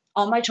Live.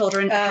 All My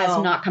Children has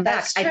not come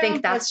back. True. I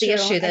think that's the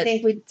issue. I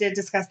think we did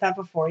discuss that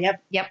before.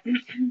 Yep.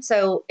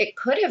 So it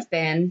could have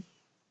been,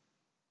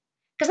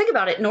 because think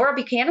about it, Nora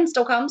Buchanan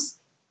still comes.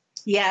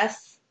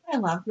 Yes. I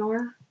love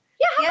Nora.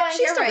 Yeah,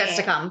 she still gets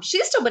to come.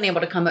 She's still been able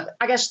to come,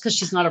 I guess, because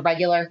she's not a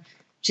regular.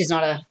 She's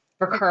not a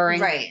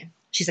recurring. Right.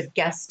 She's a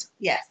guest.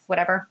 Yes.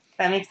 Whatever.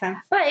 That makes sense.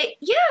 But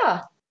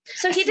yeah.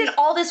 So he did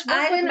all this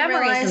work with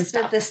memories and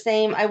stuff.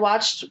 I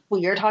watched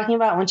what you're talking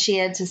about when she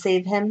had to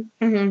save him.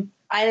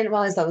 I didn't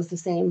realize that was the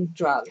same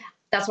drug.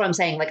 That's what I'm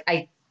saying. Like,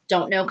 I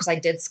don't know, because I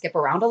did skip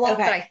around a lot,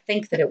 but I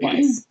think that it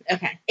was.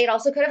 Okay. It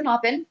also could have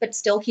not been, but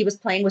still he was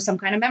playing with some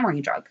kind of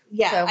memory drug.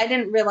 Yeah, so. I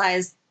didn't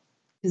realize,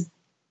 because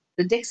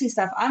the Dixie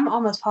stuff, I'm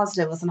almost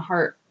positive was a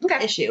heart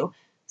issue.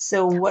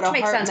 So what Which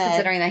makes sense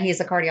considering that he's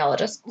a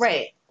cardiologist.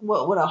 Right.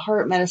 What would a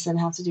heart medicine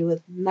have to do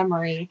with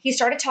memory? He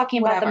started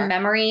talking about the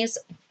memories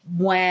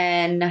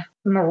when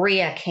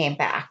Maria came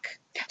back.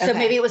 So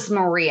maybe it was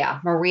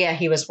Maria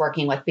he was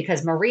working with,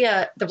 because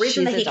Maria, the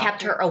reason that he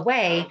kept her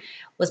away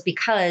was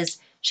because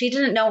she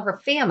didn't know her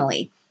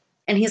family.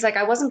 And he's like,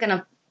 I wasn't going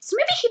to. So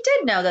maybe he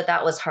did know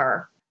that was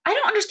her. I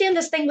don't understand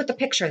this thing with the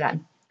picture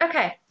then.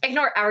 Okay.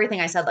 Ignore everything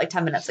I said like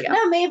 10 minutes ago.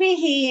 No,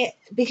 maybe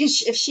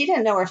because if she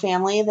didn't know her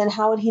family, then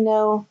how would he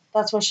know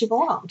that's where she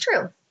belonged?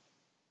 True.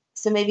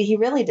 So maybe he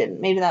really didn't.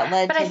 Maybe that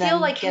led to them. But I feel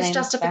like his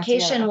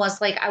justification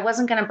was like, I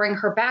wasn't going to bring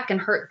her back and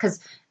hurt,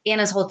 because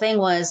Anna's whole thing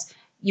was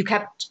you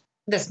kept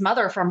this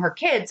mother from her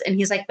kids. And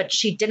he's like, but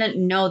she didn't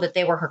know that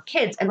they were her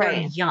kids, and they're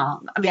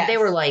young. I mean, they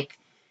were like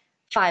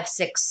 5,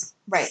 6,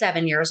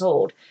 7 years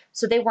old.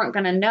 So they weren't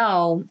going to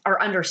know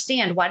or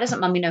understand, why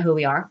doesn't mommy know who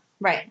we are?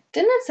 Right.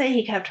 Didn't it say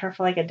he kept her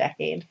for like a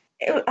decade?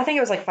 I think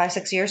it was like 5,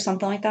 6 years,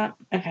 something like that.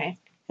 Okay.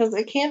 Because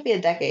it can't be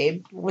a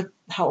decade with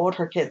how old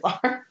her kids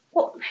are.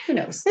 Well, who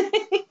knows?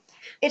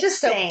 It's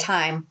just so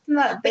time.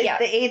 No, but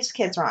the aged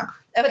kid's wrong.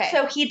 Okay. But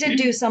so he did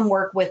do some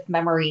work with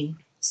memory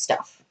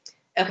stuff.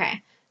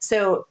 Okay.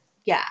 So,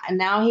 yeah. And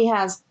now he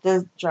has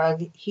the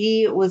drug.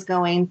 He was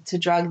going to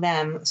drug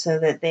them so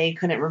that they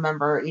couldn't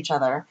remember each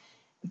other.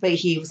 But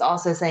he was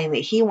also saying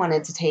that he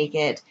wanted to take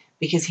it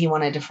because he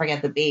wanted to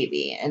forget the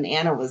baby. And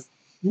Anna was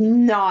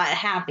not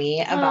happy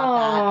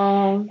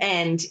about that.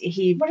 And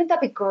wouldn't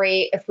that be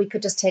great if we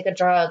could just take a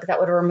drug that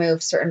would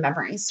remove certain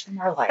memories from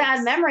our lives?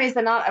 Bad memories,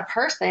 but not a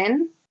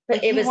person.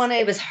 But it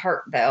was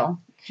hurt, though.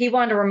 He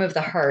wanted to remove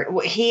the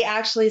hurt. He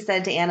actually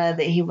said to Anna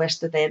that he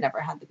wished that they had never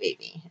had the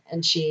baby.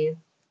 And she...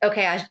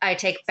 Okay, I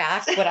take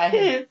back what I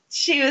had.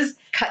 She was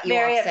cut you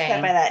very off upset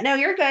saying. by that. No,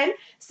 you're good.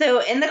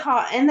 So in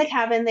the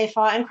cabin, they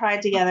fought and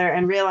cried together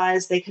and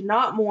realized they could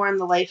not mourn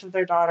the life of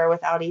their daughter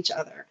without each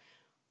other.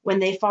 When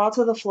they fall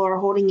to the floor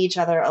holding each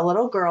other, a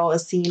little girl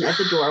is seen at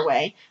the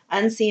doorway,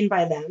 unseen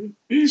by them.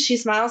 She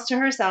smiles to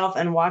herself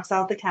and walks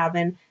out the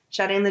cabin,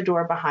 shutting the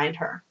door behind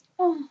her.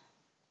 Oh.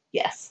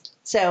 Yes.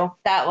 So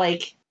that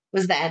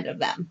was the end of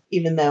them,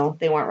 even though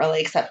they weren't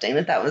really accepting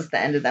that was the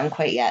end of them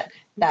quite yet.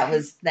 That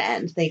was the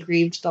end. They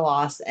grieved the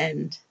loss,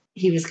 and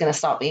he was going to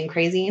stop being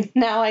crazy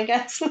now, I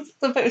guess, was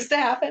supposed to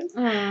happen.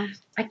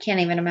 I can't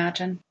even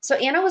imagine. So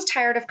Anna was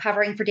tired of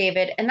covering for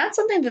David, and that's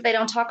something that they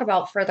don't talk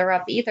about further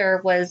up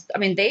either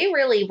they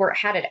really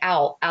had it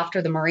out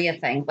after the Maria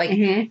thing.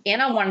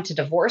 Anna wanted to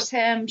divorce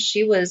him.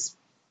 She was...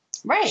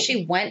 Right.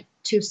 She went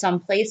to some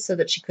place so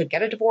that she could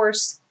get a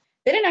divorce.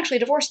 They didn't actually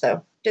divorce,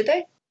 though, did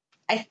they?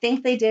 I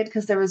think they did,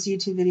 because there was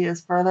YouTube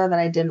videos further that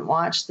I didn't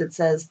watch that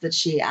says that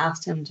she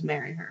asked him to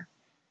marry her.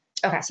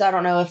 Okay. So I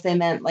don't know if they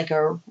meant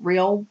a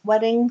real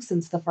wedding,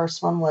 since the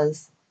first one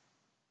was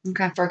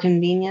for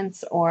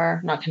convenience, or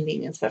not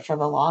convenience, but for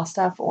the law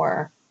stuff,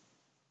 or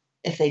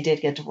if they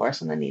did get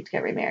divorced and then need to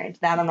get remarried.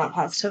 That I'm not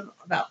positive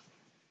about.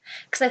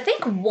 Because I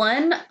think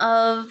one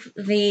of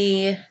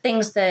the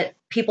things that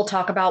people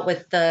talk about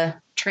with the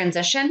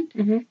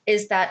transition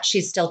is that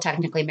she's still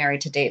technically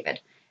married to David.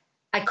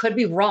 I could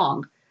be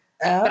wrong,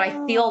 but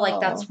I feel like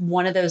that's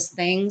one of those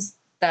things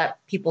that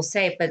people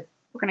say, but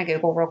we're going to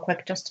Google real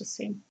quick just to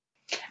see.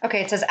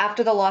 Okay, it says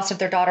after the loss of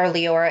their daughter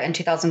Leora in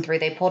 2003,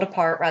 they pulled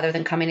apart rather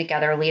than coming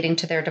together, leading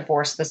to their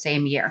divorce the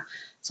same year.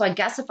 So I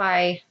guess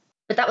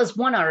but that was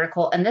one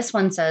article, and this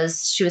one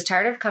says she was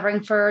tired of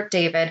covering for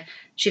David.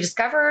 She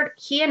discovered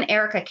he and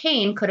Erica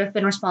Kane could have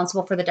been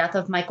responsible for the death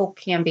of Michael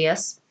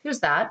Cambius. Who's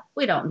that?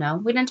 We don't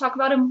know. We didn't talk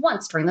about him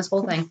once during this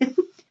whole thing.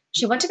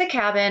 She went to the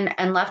cabin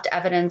and left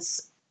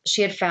evidence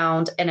she had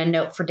found and a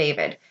note for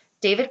David.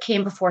 David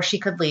came before she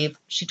could leave.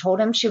 She told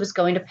him she was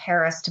going to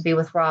Paris to be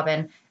with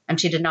Robin, and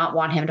she did not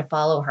want him to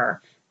follow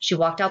her. She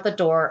walked out the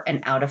door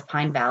and out of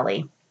Pine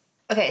Valley.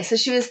 Okay, so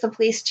she was the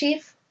police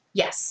chief?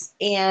 Yes.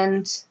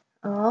 And,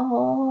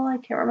 I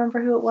can't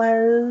remember who it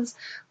was.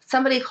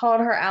 Somebody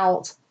called her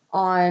out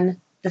on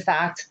the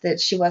fact that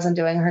she wasn't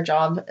doing her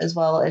job as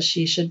well as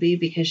she should be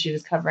because she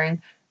was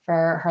covering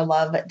for her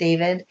love,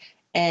 David.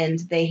 And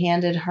they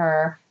handed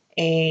her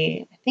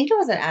I think it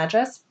was an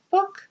address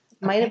book.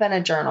 It might have been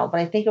a journal,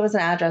 but I think it was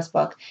an address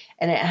book.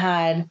 And it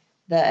had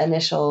the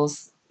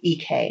initials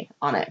EK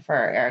on it for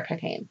Erica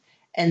Kane.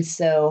 And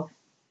so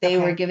they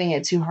were giving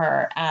it to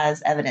her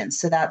as evidence.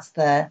 So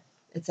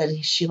it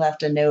said she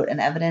left a note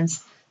and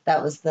evidence.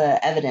 That was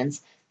the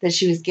evidence that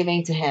she was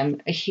giving to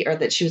him, or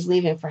that she was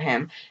leaving for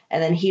him.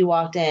 And then he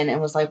walked in and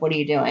was like, "What are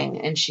you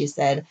doing?" And she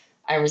said,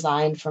 "I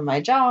resigned from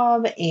my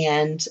job,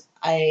 and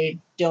I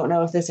don't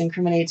know if this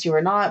incriminates you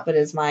or not, but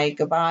as my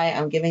goodbye,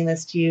 I'm giving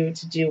this to you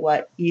to do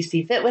what you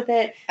see fit with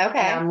it. Okay.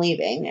 And I'm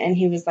leaving." And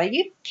he was like,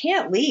 "You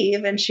can't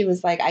leave." And she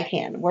was like, "I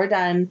can. We're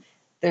done.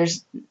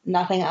 There's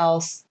nothing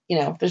else.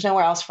 There's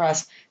nowhere else for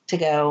us to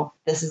go.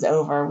 This is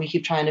over. We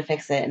keep trying to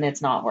fix it, and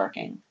it's not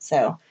working."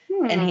 So,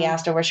 and he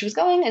asked her where she was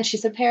going, and she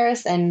said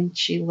Paris, and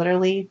she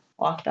literally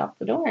walked out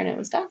the door, and it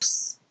was done.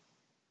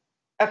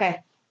 Okay.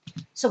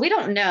 So we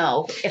don't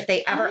know if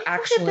they ever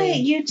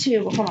actually...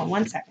 YouTube. Hold on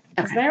one second.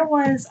 Because there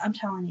was, I'm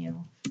telling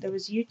you, there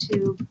was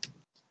YouTube.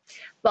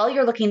 While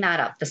you're looking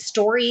that up, the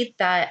story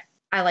that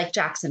I like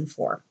Jackson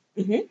for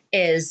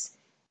is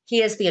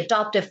he is the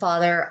adoptive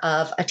father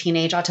of a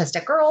teenage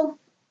autistic girl,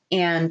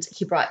 and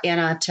he brought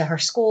Anna to her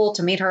school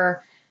to meet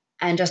her,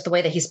 and just the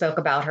way that he spoke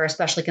about her,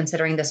 especially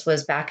considering this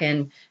was back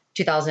in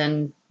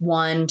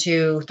 2001,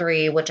 2,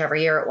 3, whichever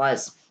year it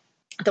was.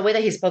 The way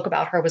that he spoke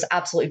about her was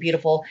absolutely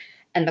beautiful,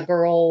 and the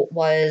girl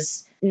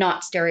was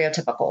not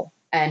stereotypical.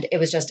 And it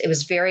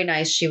was very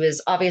nice. She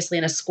was obviously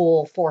in a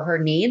school for her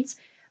needs,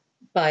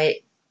 but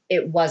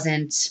it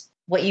wasn't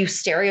what you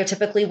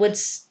stereotypically would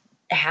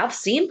have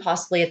seen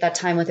possibly at that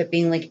time, with it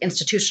being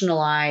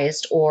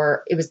institutionalized,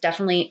 or it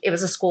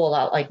was a school a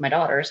lot like my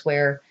daughter's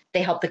where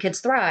they help the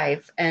kids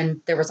thrive.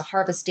 And there was a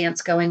harvest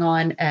dance going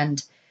on,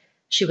 and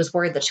she was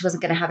worried that she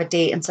wasn't going to have a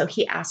date. And so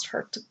he asked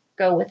her to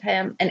go with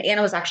him. And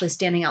Anna was actually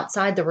standing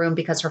outside the room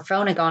because her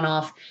phone had gone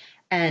off,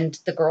 and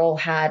the girl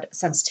had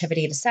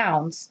sensitivity to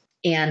sounds.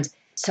 And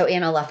so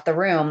Anna left the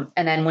room.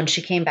 And then when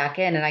she came back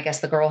in, and I guess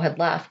the girl had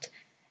left,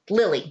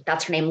 Lily,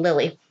 that's her name,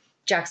 Lily,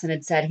 Jackson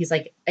had said, he's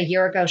like, a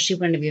year ago, she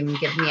wouldn't have even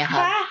given me a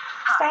hug.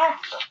 Stop.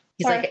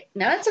 He's like,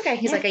 no, it's okay.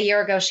 He's like, a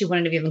year ago, she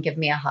wouldn't have even given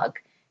me a hug,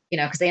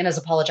 because Anna's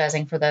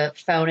apologizing for the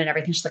phone and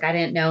everything. She's like, I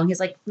didn't know. And he's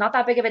like, not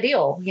that big of a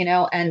deal,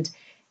 and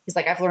he's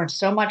like, I've learned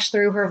so much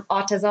through her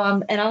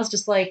autism. And I was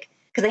just like,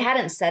 because they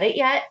hadn't said it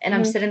yet. And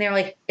I'm sitting there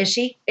like, is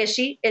she?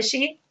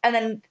 And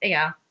then,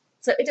 yeah.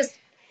 So it just.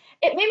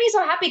 it made me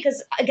so happy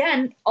because,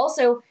 again,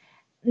 also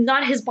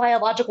not his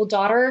biological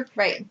daughter.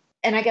 Right.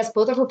 And I guess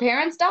both of her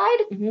parents died.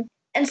 Mm-hmm.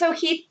 And so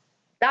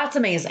that's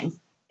amazing.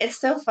 It's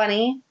so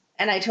funny.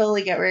 And I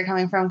totally get where you're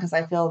coming from because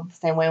I feel the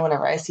same way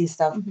whenever I see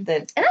stuff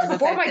that. And that's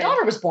before my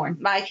daughter was born.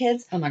 My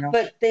kids. Oh my God.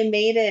 But they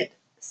made it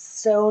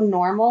so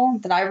normal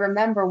that I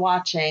remember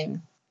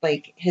watching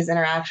like his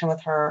interaction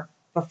with her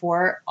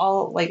before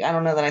all, like, I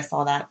don't know that I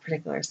saw that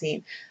particular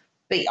scene,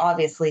 but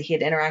obviously he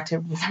had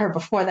interacted with her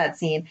before that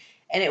scene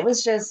and it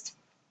was just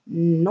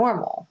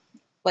normal.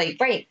 Like,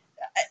 right.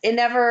 It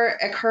never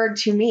occurred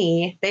to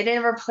me. They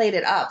never played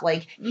it up.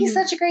 Like, he's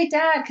such a great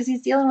dad because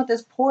he's dealing with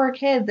this poor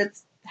kid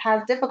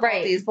has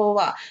difficulties, blah, blah,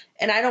 blah.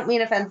 And I don't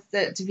mean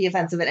to be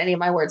offensive in any of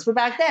my words, but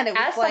back then it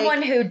was as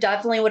someone who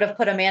definitely would have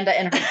put Amanda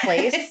in her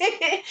place,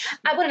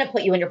 I wouldn't have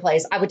put you in your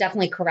place. I would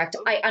definitely correct.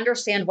 I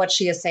understand what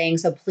she is saying,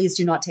 so please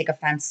do not take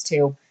offense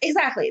to.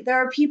 Exactly. There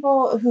are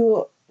people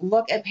who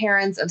look at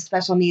parents of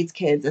special needs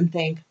kids and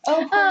think,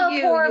 oh,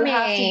 poor you me.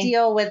 Have to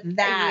deal with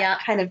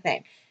that kind of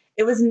thing.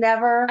 It was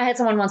never. I had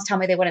someone once tell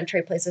me they wouldn't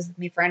trade places with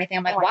me for anything.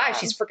 I'm like, why? God.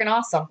 She's freaking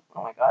awesome.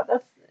 Oh my God.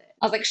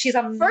 I was like, she's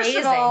amazing. First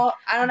of all,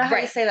 I don't know how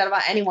you say that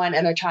about anyone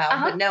and their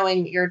child, but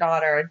knowing your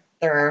daughter,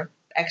 they're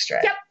extra.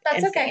 Yep, that's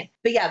insane. Okay.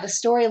 But yeah, the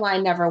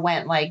storyline never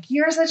went like,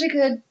 you're such a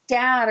good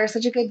dad or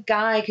such a good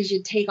guy because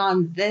you take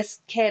on this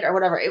kid or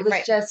whatever. It was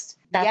just,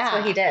 that's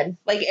what he did.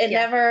 Like, it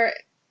never,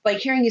 like,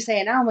 hearing you say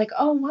it now, I'm like,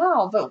 oh,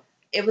 wow. But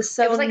it was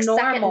so normal. It was like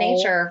second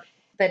nature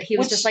that he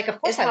was just like,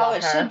 of course I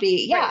love her. How it should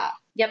be. Yeah. Right.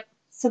 Yep.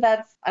 So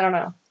that's, I don't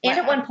know. And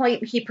at one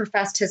point, he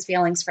professed his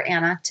feelings for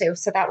Anna, too.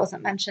 So that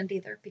wasn't mentioned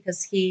either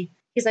because he's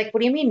like,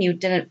 what do you mean you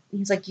didn't?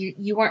 He's like,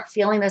 you weren't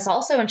feeling this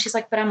also? And she's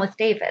like, but I'm with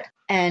David.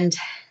 And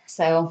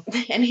so.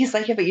 And he's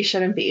like, yeah, but you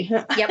shouldn't be.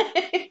 Yep.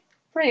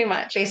 Pretty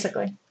much.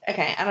 Basically.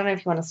 Okay. I don't know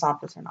if you want to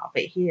stop this or not,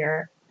 but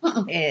here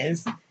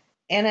is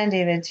Anna and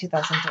David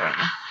 2003.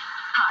 Hi.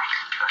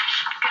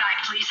 Could I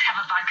please have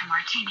a vodka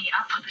martini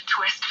up with a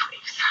twist,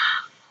 please?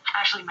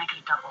 Actually, make it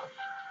a double.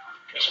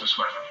 Guess what's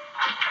what?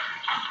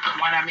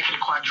 Why not make it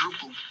a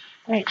quadruple?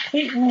 Right. So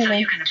you can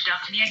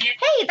abduct me again?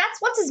 Hey,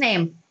 what's his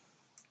name?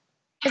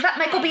 Is that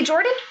Michael B.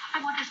 Jordan? I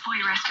want this boy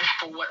arrested.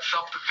 For what,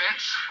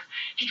 self-defense?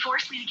 He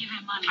forced me to give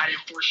him money. I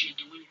didn't force you to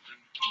do anything.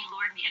 He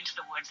lured me into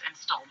the woods and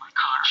stole my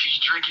car.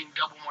 She's drinking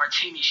double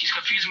martini. She's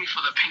confusing me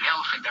for the pink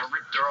elephant that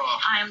ripped her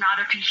off. I am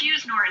neither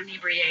confused nor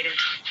inebriated.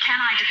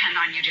 Can I depend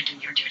on you to do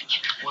your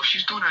duty? Well, if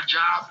she's doing her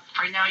job,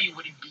 right now you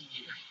wouldn't be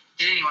here.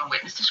 Did anyone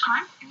witness this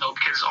crime? No,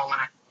 because it's all in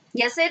her.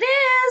 Yes, it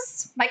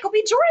is. Michael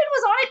B. Jordan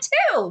was on it,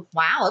 too.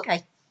 Wow,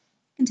 okay.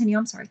 Continue,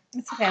 I'm sorry.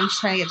 It's okay, I'm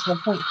just trying to get to the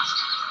point.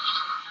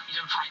 You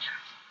didn't find her?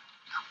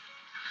 No.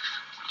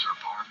 Went to her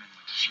apartment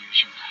with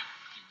diffusion.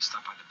 Even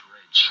stopped by the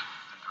bridge.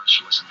 Then heard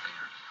she wasn't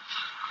there.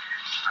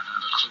 Not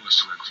another clue as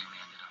to where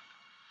Greenlee ended up.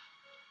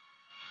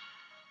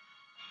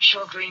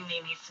 Sure,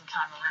 Greenlee needs some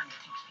time alone to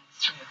think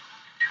things through.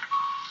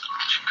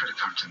 She could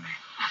have come to me.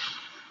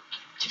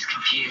 She's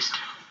confused.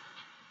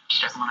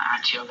 She doesn't want to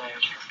add to your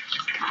load.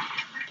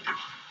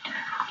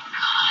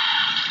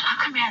 How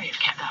come Mary has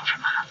kept that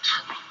from her?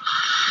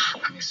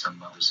 I mean, some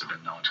mothers have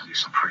been known to do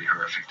some pretty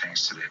horrific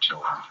things to their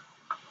children.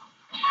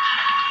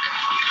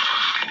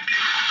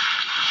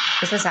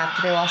 Is this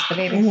after they lost the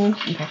baby?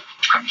 Mm-hmm. Okay.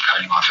 I'm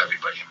cutting off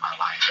everybody in my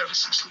life ever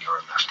since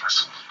Leora left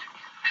us.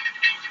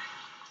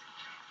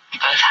 You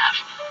both have.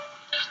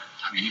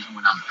 I mean, even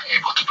when I'm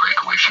able to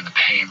break away from the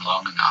pain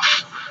long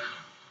enough,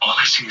 all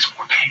I see is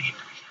more pain.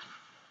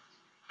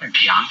 And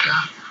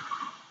Bianca,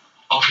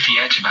 over the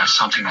edge about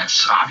something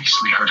that's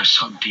obviously hurt her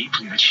so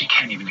deeply that she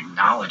can't even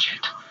acknowledge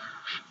it.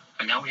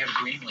 And now we have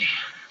Greenlee,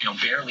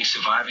 barely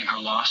surviving her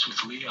loss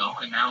with Leo,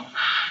 and now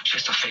she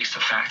has to face the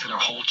fact that her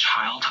whole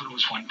childhood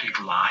was one big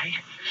lie.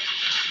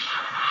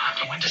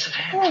 And when does it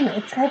end?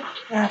 It said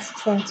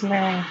asks them to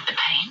marry. The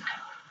pain?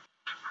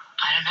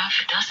 I don't know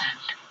if it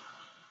doesn't.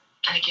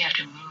 I think you have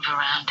to move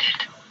around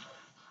it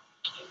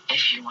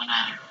if you want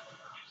to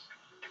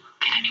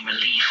get any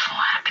relief or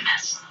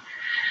happiness.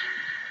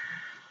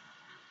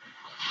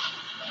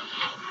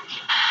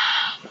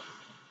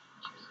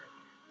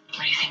 What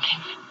are you thinking?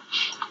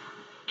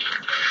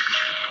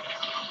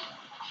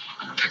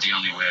 That the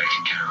only way I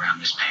can get around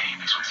this pain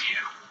is with you.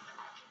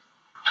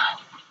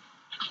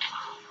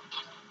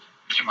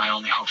 You're my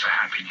only hope for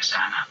happiness,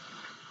 Anna.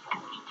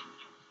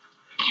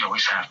 You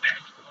always have been.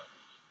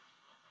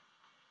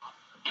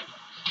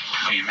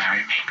 Will you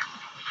marry me?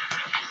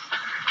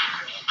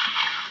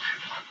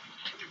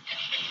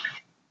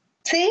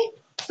 See?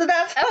 So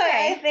that's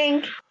why I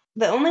think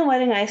the only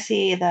wedding I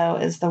see, though,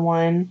 is the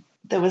one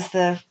that was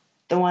the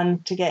one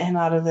to get him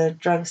out of the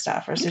drug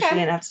stuff, or so she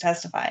didn't have to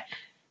testify.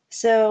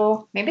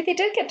 So maybe they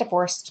did get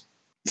divorced.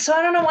 So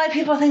I don't know why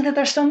people think that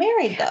they're still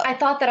married, though. I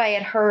thought that I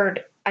had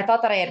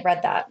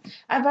read that.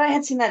 But I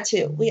had seen that,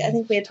 too. I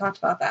think we had talked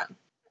about that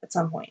at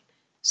some point.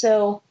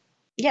 So,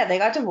 yeah, they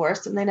got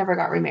divorced, and they never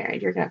got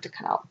remarried. You're going to have to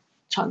cut out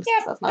chunks.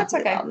 Yeah, that's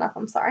okay. Enough.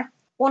 I'm sorry.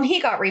 When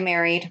he got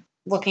remarried,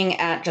 looking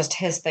at just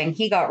his thing,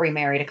 he got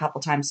remarried a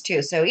couple times,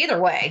 too. So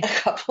either way. A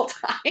couple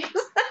times.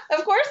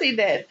 Of course he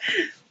did.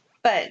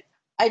 But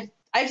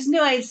I just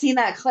knew I had seen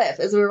that clip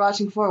as we were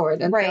watching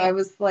Forward. And Right. so I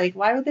was like,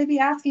 why would they be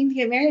asking to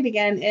get married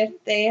again if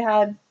they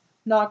had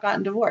not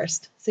gotten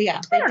divorced? So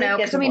yeah, I don't know.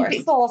 Get Because I mean, divorced.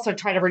 people also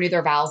try to renew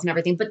their vows and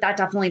everything, but that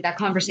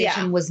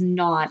conversation was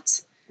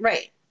not,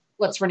 Right.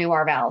 let's renew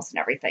our vows and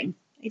everything.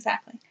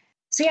 Exactly.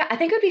 So yeah, I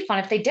think it would be fun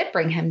if they did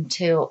bring him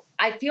to.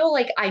 I feel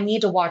like I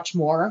need to watch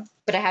more,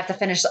 but I have to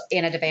finish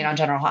Anna Devane on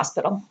General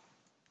Hospital.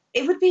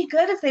 It would be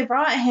good if they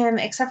brought him,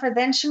 except for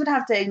then she would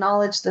have to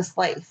acknowledge this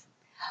life.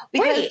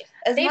 Because Right.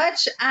 as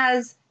much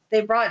as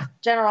they brought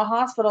General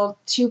Hospital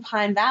to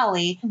Pine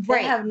Valley,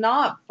 Right. they have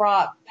not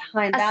brought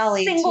Pine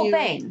Valley A single to...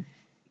 thing.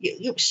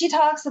 She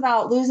talks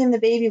about losing the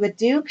baby with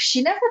Duke.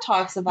 She never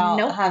talks about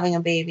Nope. having a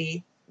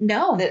baby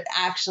No. that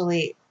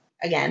actually,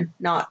 again,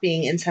 not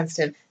being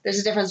insensitive. There's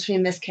a difference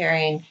between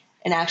miscarrying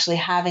and actually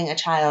having a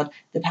child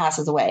that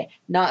passes away.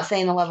 Not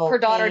saying the level Her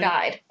of daughter pain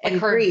died. and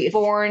Like her grief.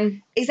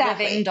 born,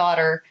 Exactly. living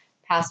daughter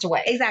passed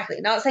away. Exactly.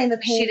 Not saying the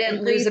pain She didn't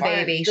and lose a grief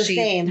aren't baby. the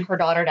same. Her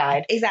daughter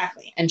died.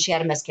 Exactly. And she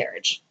had a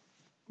miscarriage.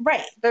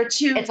 Right. They're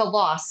two. It's a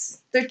loss.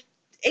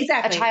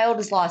 Exactly. A child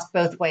is lost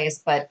both ways,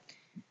 but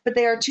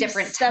they are two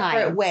different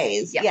separate times.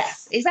 ways. Yes.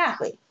 Yes.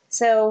 Exactly.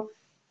 So,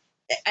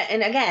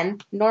 and again,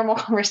 normal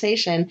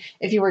conversation.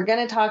 If you were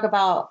going to talk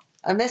about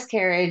a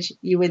miscarriage,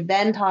 you would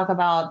then talk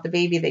about the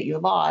baby that you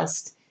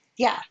lost.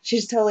 Yeah, she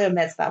just totally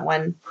omits that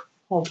one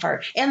whole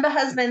part. And the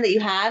husband that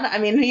you had. I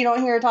mean, you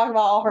don't hear her talk about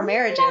all her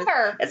marriages.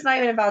 Never. It's not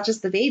even about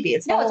just the baby.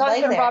 It's no, the it's whole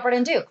always life been there. Robert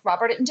and Duke.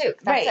 Robert and Duke.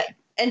 That's Right. it.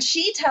 And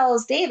she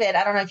tells David,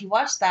 I don't know if you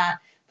watched that,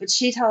 but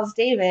she tells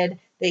David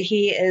that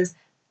he is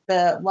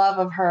the love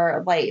of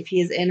her life. He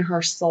is in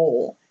her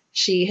soul.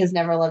 She has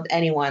never loved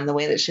anyone the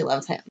way that she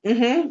loves him.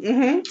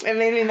 It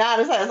made me mad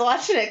as I was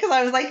watching it because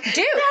I was like, Dude.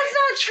 that's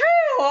not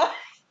true.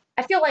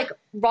 I feel like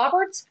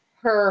Robert's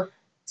her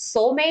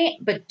soulmate,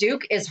 but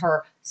Duke is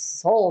her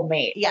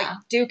soulmate. Yeah. Like,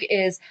 Duke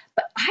is,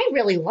 but I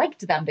really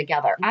liked them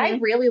together. Mhm. I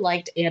really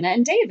liked Anna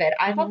and David.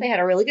 I thought they had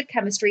a really good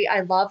chemistry.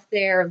 I love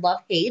their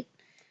love-hate,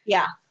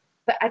 Yeah.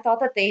 but I thought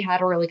that they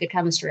had a really good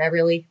chemistry. I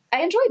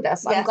enjoyed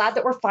this. I'm Yes. glad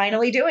that we're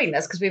finally doing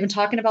this because we've been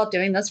talking about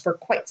doing this for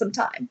quite some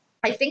time.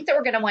 I think that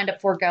we're going to wind up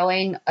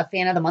foregoing a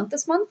fan of the month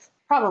this month.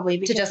 Probably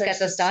because just there's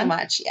get this done? so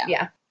much. Yeah.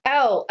 Yeah.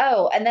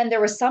 Oh, and then there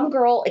was some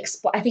girl,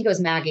 I think it was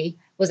Maggie,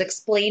 was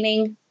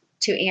explaining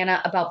to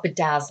Anna about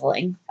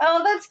bedazzling.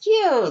 Oh, that's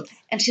cute.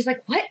 And she's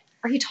like, what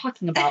are you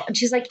talking about? And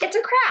she's like, it's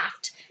a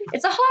craft.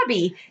 It's a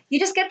hobby. You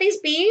just get these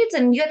beads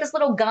and you get this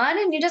little gun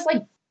and you just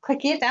like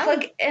Click it down.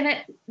 click and it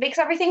makes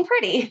everything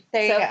pretty.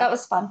 There you So go. that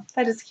was fun.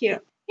 That is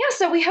cute. Yeah,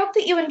 so we hope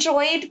that you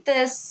enjoyed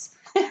this.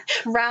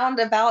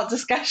 Roundabout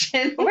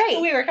discussion.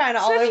 Right. We were kind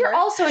of all So if over. you're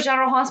also a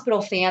General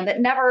Hospital fan that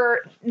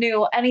never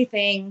knew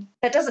anything,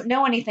 that doesn't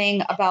know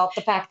anything about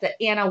the fact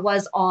that Anna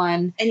was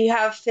on, and you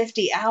have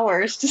 50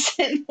 hours to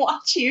sit and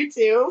watch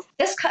YouTube.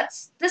 this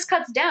cuts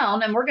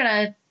down and we're going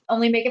to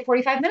only make it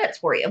 45 minutes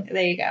for you.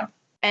 There you go.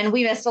 And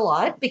we missed a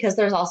lot because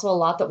there's also a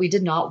lot that we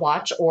did not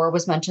watch or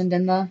was mentioned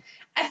in the,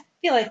 I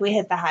feel like we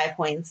hit the high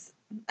points.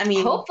 I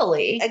mean,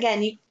 hopefully.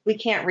 again, we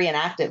can't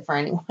reenact it for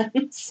anyone.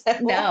 So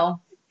No.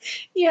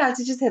 you have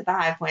to just hit the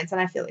high points,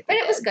 and I feel like But we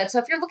it was did. good. So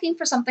if you're looking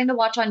for something to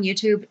watch on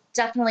YouTube,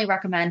 definitely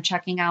recommend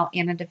checking out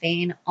Anna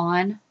Devane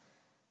on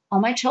All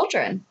My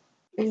Children.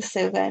 It was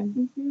so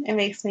good. It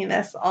makes me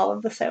miss all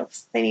of the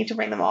soaps. They need to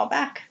bring them all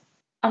back.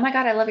 Oh my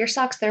God, I love your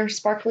socks. They're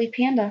sparkly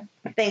panda.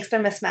 Thanks, they're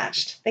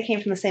mismatched. They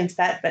came from the same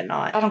set, but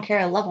not I don't care.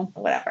 I love them.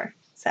 whatever.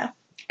 So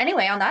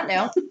Anyway, on that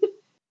note,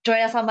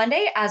 join us on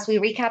Monday as we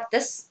recap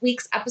this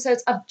week's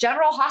episodes of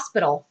General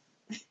Hospital.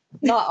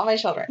 not all my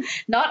children.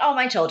 Not All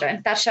My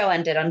Children. That show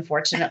ended,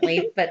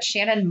 unfortunately, but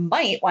Shannon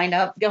might wind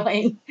up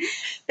going.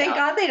 Thank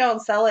God they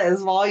don't sell it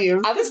as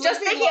volumes. I was just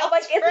We'll be thinking, I'm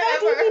like, lost is that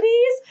forever.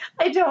 DVDs?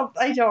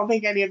 I don't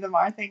think any of them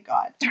are, thank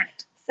God. Darn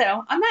it.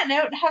 So on that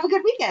note, have a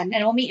good weekend.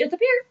 And we'll meet you at the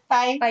pier.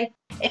 Bye. Bye.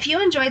 If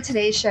you enjoyed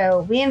today's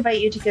show, we invite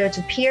you to go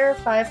to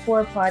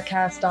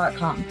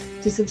peer54podcast.com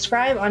to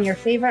subscribe on your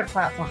favorite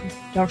platform.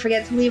 Don't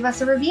forget to leave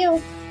us a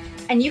review.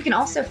 And you can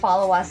also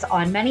follow us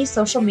on many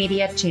social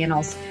media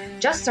channels.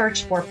 Just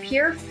search for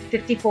Peer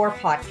 54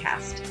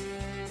 Podcast.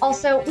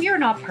 Also, we are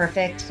not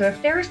perfect, so if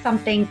there is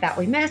something that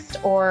we missed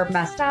or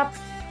messed up,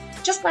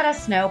 just let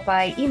us know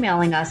by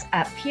emailing us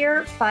at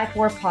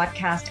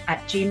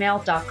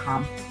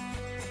peer54podcast@gmail.com.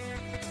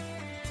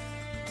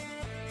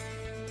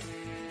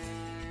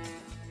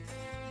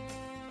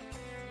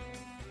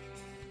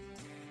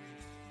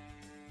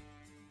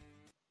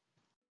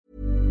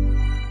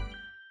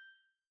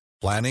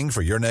 Planning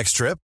for your next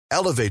trip?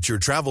 Elevate your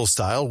travel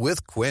style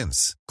with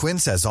Quince.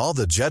 Quince has all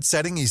the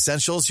jet-setting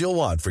essentials you'll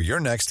want for your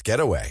next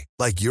getaway,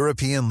 like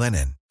European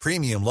linen,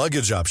 premium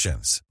luggage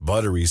options,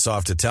 buttery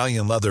soft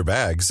Italian leather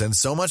bags, and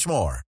so much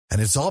more.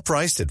 And it's all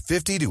priced at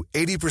 50 to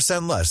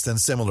 80% less than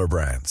similar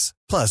brands.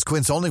 Plus,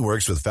 Quince only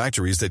works with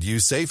factories that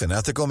use safe and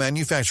ethical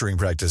manufacturing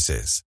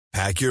practices.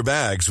 Pack your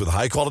bags with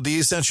high-quality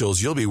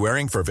essentials you'll be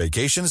wearing for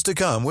vacations to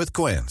come with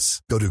Quince.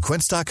 Go to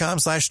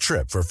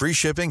quince.com/trip for free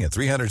shipping and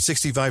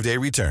 365-day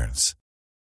returns.